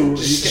know. do you do?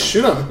 Just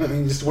shoot him. I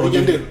mean, just what are you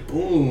going to do?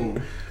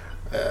 Boom.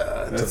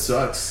 That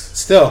sucks.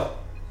 Still,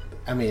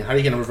 I mean, how are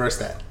you going to reverse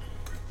that?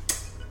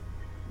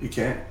 You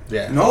can't.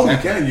 Yeah. No,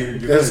 exactly. you can't. You're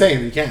That's what gonna- I'm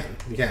saying. You can't.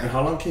 You And can't.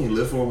 how long can you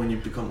live for when you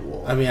become a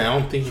wall? I mean, I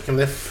don't think you can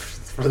live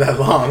for that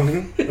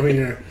long. I mean,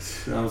 you're...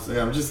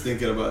 I'm just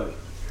thinking about it.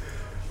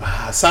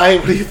 Sai,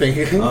 what do you think?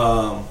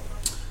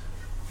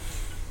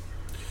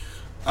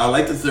 I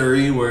like the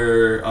theory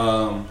where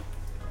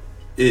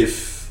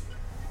if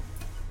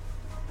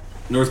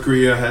North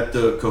Korea had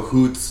the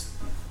cahoots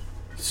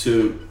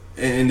to,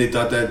 and they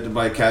thought that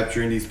by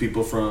capturing these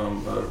people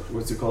from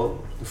what's it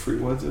called? The free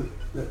what's it?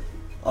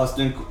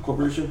 Austin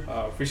Corporation?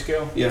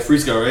 Freescale? Yeah,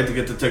 Freescale, right? To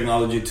get the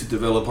technology to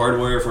develop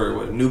hardware for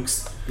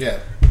nukes. Yeah.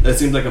 That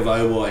seems like a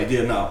viable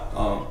idea.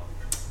 Now,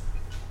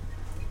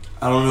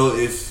 I don't know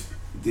if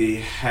they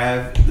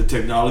have the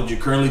technology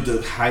currently to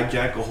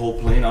hijack a whole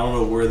plane. I don't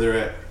know where they're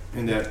at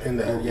in that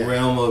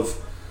realm of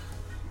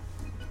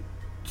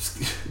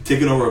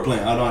taking over a plane.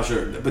 I'm not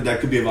sure, but that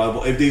could be a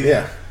viable. If they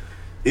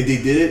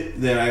did it,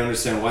 then I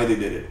understand why they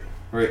did it,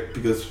 right?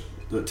 Because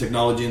the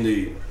technology and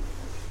the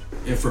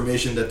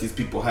information that these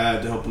people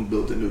have to help them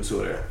build the nukes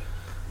over there.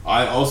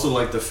 I also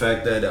like the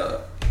fact that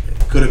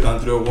it could have gone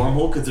through a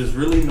wormhole because there's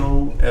really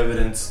no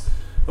evidence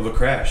of a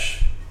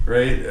crash,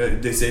 right?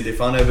 They say they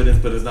found evidence,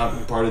 but it's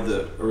not part of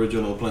the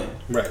original plane.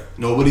 Right.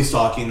 Nobody's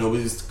talking.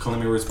 Nobody's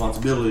claiming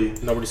responsibility.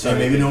 Nobody's and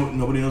maybe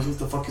nobody knows what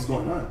the fuck is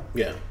going on.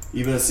 Yeah.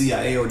 Even the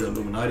CIA or the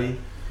Illuminati.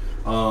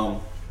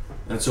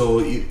 And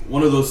so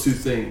one of those two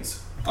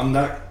things. I'm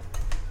not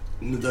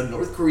the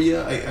North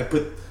Korea. I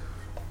put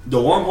the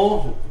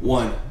wormhole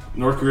 1,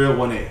 North Korea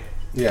 1A.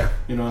 Yeah.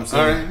 You know what I'm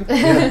saying? All right.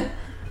 Yeah.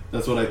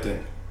 That's what I think.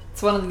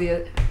 It's one of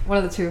the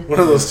two. One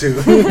of those two.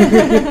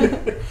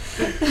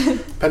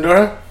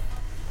 Pandora?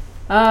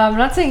 I'm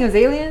not saying it was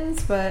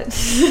aliens, but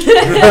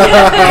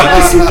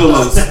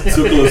Sukalos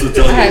will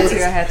tell you.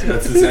 I had to.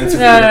 That's his answer.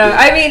 No.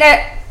 I mean,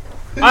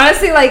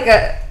 honestly, like,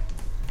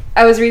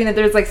 I was reading that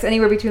there's like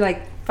anywhere between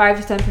like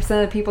 5 to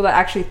 10% of people that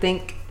actually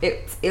think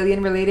it's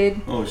alien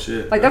related. Oh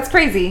shit! Like that's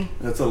crazy.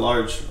 That's a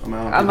large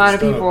amount of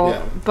people.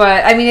 Yeah.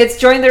 But I mean, it's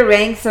joined the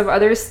ranks of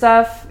other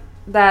stuff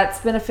that's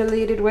been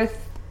affiliated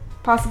with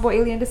possible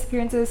alien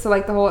disappearances. So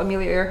like the whole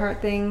Amelia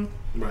Earhart thing.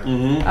 Right.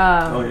 Mm-hmm.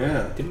 Oh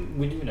yeah. Didn't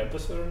we do an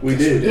episode on We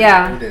this? did.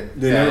 Yeah. We did.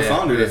 They never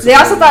found her. They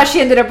also thought she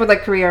ended up with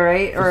like Korea,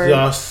 right? Or They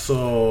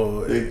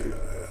also...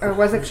 or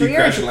was it she Korea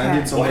or crash Japan?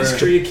 landed somewhere. Why does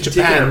Korea keep taking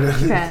Japan. her?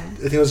 Japan. I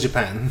think it was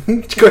Japan.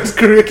 Because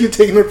Korea keep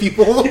taking their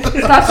people.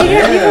 Stop cheating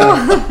at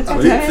people.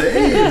 What do you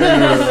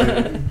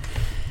say?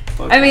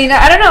 I mean,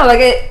 I don't know.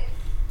 Like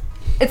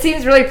it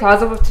seems really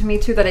plausible to me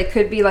too that it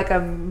could be like a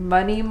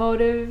money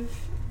motive,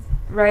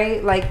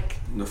 right? Like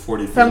The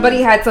 40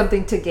 somebody had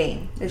something to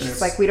gain. It's Yes.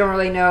 just like we don't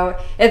really know.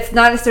 It's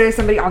not necessarily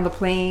somebody on the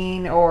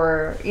plane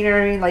or you know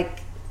what I mean. Like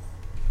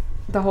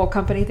the whole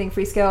company thing,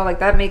 Freescale. Like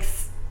that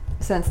makes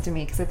sense to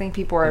me because I think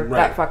people are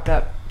that fucked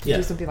up to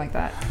do something like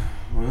that.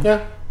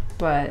 Yeah.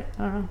 But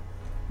I don't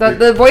know.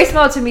 The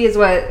voicemail to me is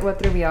what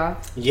threw me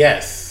off.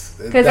 Yes.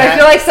 Because I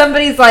feel like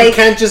somebody's like... You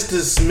can't just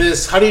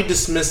dismiss... How do you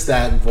dismiss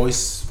that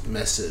voice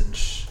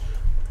message?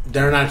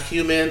 They're not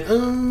human.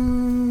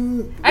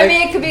 I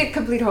mean, it could be a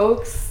complete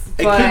hoax.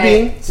 It could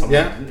be.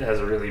 Someone has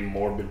a really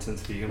morbid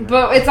sense of humor.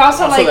 But it's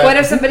also like, that. what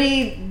if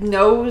somebody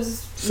knows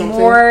Something?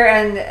 more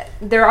and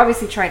they're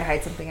obviously trying to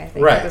hide something, I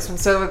think. Right. With this one.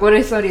 So like, what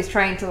if somebody's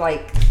trying to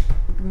like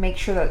make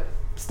sure that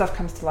stuff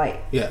comes to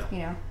light? Yeah. You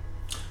know?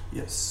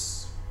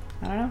 Yes.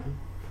 I don't know.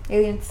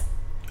 Aliens.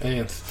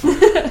 Aliens.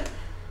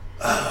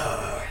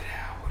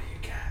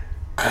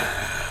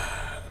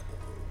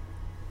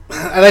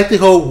 I like the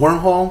whole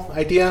wormhole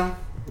idea.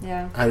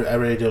 Yeah. I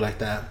really do like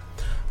that.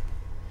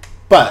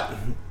 But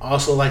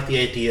also like the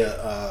idea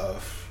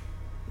of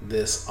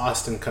this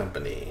Austin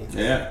company.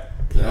 Yeah.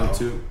 You That know,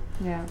 too.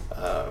 Yeah.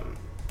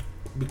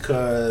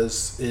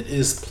 because it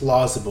is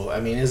plausible. I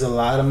mean, it's a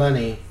lot of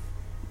money.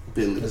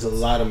 Billions. It's a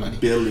lot of money.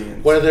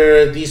 Billions.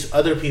 Whether these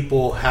other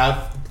people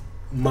have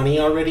money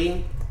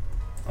already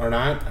or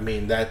not, I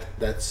mean,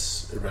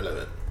 that's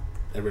irrelevant.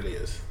 It really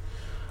is.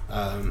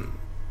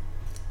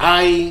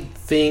 I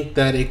think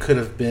that it could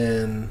have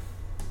been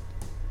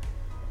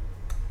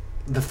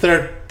the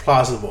third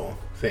plausible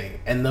thing.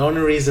 And the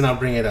only reason I'll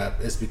bring it up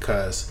is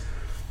because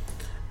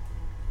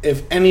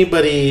if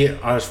anybody,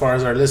 as far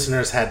as our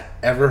listeners, had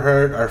ever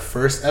heard our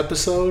first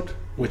episode,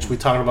 which we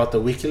talked about the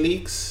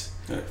WikiLeaks,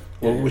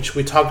 which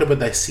we talked about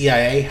the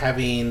CIA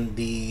having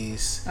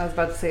these I was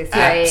about to say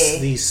CIA.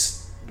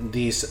 apps,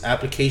 these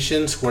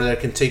applications where they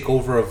can take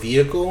over a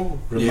vehicle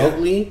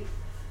remotely.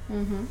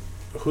 Mm-hmm.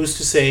 Who's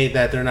to say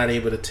that they're not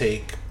able to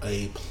take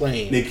a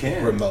plane They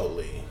can.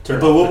 remotely? Turn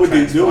But off what the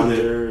would they do with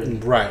transponder it?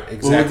 and- Right, would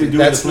exactly. they do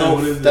with That's the plane?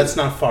 What not is that's it?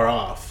 not far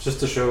off. Just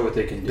to show what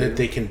they can do. That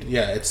they can,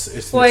 yeah.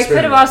 It's Well, an it could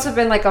have experiment. also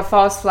been like a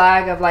false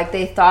flag of like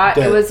they thought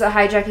That- it was a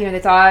hijacking, or they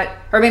thought,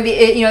 or maybe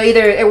it,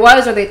 either it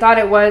was or they thought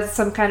it was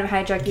some kind of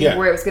hijacking Yeah.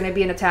 where it was going to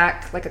be an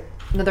attack, like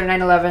another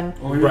 9/11,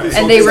 Or maybe Right. this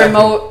and whole they thing-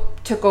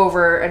 remote took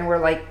over and were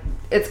like,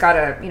 it's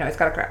gotta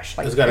crash,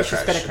 like It's got to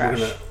just crash. gonna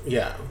crash,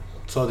 Yeah.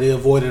 So they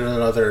avoided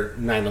another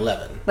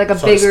 9/11. like a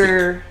so to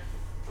bigger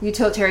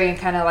utilitarian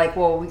kind of like,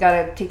 well, we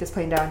gotta take this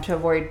plane down to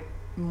avoid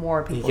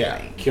more people Yeah.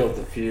 dying. Killed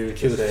the few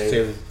Kill to the- save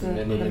save The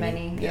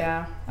many,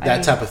 yeah. speak.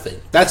 That type of thing.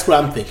 That's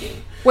what I'm thinking.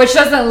 Which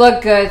doesn't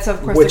look good, so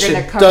of course Which they're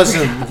gonna it cover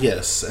doesn't. it up.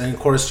 Yes, and of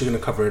course you're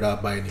gonna cover it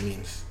up by any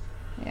means.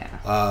 Yeah.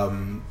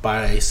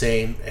 By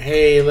saying,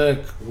 "Hey, look,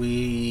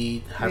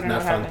 we have don't not know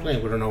what found the happened.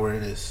 plane. We don't know where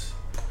it is."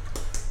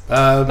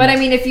 But I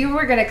mean, if you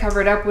were gonna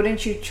cover it up,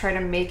 wouldn't you try to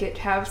make it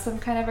have some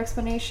kind of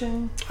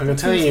explanation? I'm that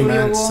telling seems you,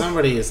 man, believable?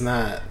 somebody is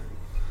not.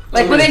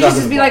 Like, somebody's wouldn't you just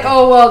dropping be the like,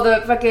 ball. oh well,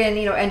 the fucking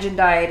engine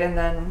died, and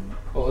then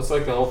Well, it's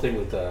like the whole thing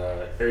with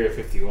Area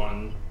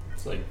 51.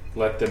 It's like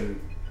let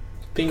them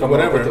think come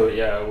whatever.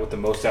 up with the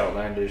most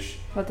outlandish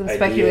Let them ideas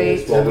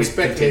speculate. while Let we them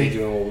speculate. continue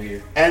doing what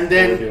we're And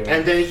doing.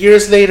 then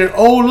years later,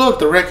 oh look,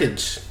 the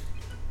wreckage.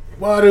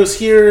 Well, it was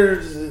here,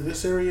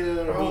 this area.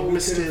 Oh, we we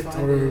missed couldn't it,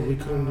 find or it. we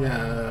couldn't.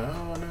 Yeah.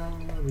 Oh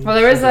no. Well,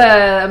 there was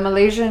a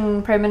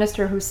Malaysian prime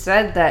minister who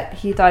said that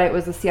he thought it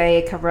was a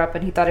CIA cover-up,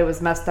 and he thought it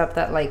was messed up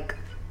that like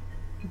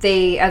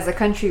they, as a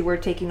country, were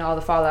taking all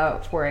the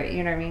fallout for it.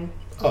 You know what I mean?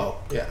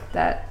 Oh yeah.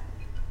 That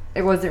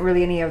it wasn't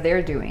really any of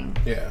their doing.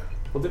 Yeah.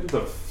 Well, didn't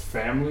the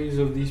families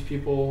of these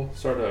people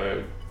start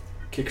a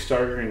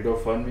Kickstarter and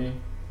GoFundMe?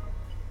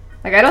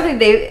 Like, I don't think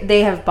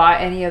they have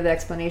bought any of the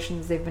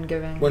explanations they've been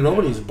given. Well,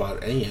 nobody's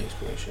bought any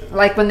explanation.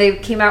 Like when they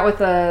came out with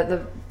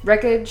the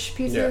wreckage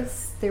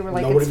pieces, they were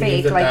like, Nobody it's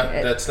fake. believed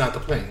Like that's not the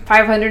plane.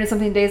 500 and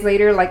something days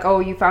later, like, oh,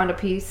 you found a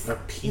piece. A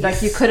piece.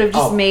 Like you could have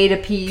just Oh, made a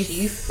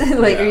piece,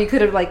 like, or you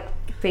could have like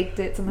faked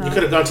it somehow. You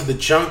could have gone to the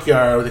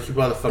junkyard where they keep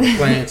all the fucking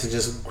planes and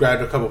just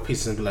grabbed a couple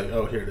pieces and be like,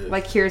 oh, here it is.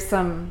 Like, here's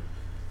some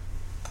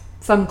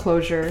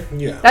closure.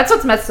 Yeah. That's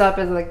what's messed up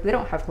is like they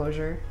don't have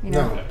closure. You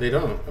know. No, they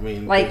don't. I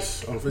mean, Like,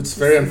 it's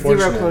very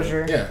unfortunate. zero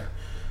closure. Yeah.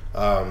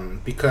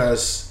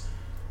 Because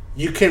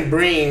you can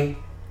bring.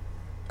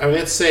 I mean,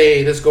 let's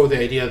go with the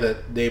idea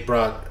that they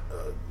brought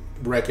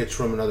wreckage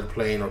from another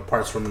plane or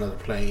parts from another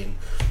plane.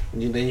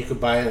 And then you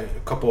could buy a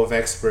couple of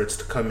experts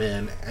to come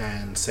in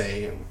and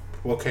say,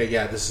 okay,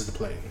 yeah, this is the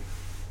plane.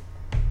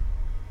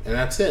 And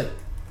that's it.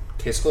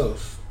 Case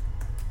closed.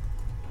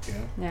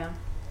 Yeah.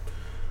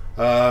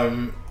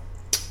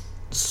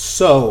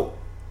 So,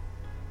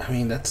 I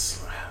mean,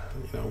 that's,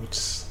 we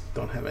just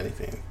don't have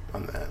anything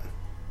on that.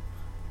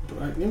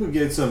 I think we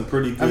get some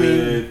pretty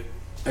good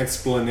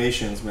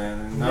explanations, man.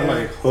 And not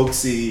like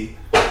hoaxy,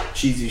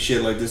 cheesy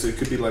shit like this. It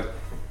could be like,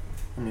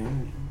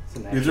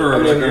 these are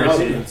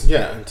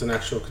it's an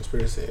actual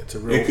conspiracy. It's a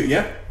real.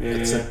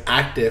 It's an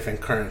active and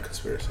current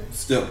conspiracy.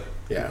 Still.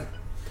 Yeah.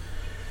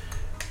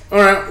 All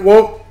right.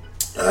 Well,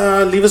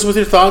 leave us with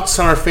your thoughts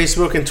on our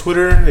Facebook and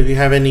Twitter. If you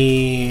have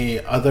any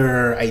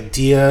other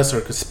ideas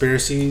or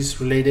conspiracies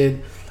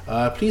related,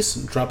 please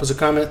drop us a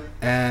comment,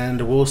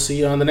 and we'll see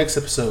you on the next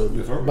episode.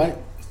 Bye.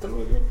 Hasta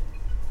luego.